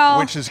 Come on, y'all.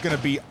 Which is going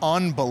to be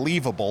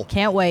unbelievable.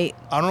 Can't wait.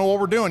 I don't know what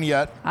we're doing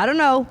yet. I don't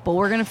know, but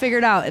we're going to figure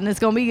it out, and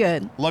it's going to be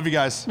good. Love you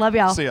guys. Love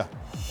y'all. See ya.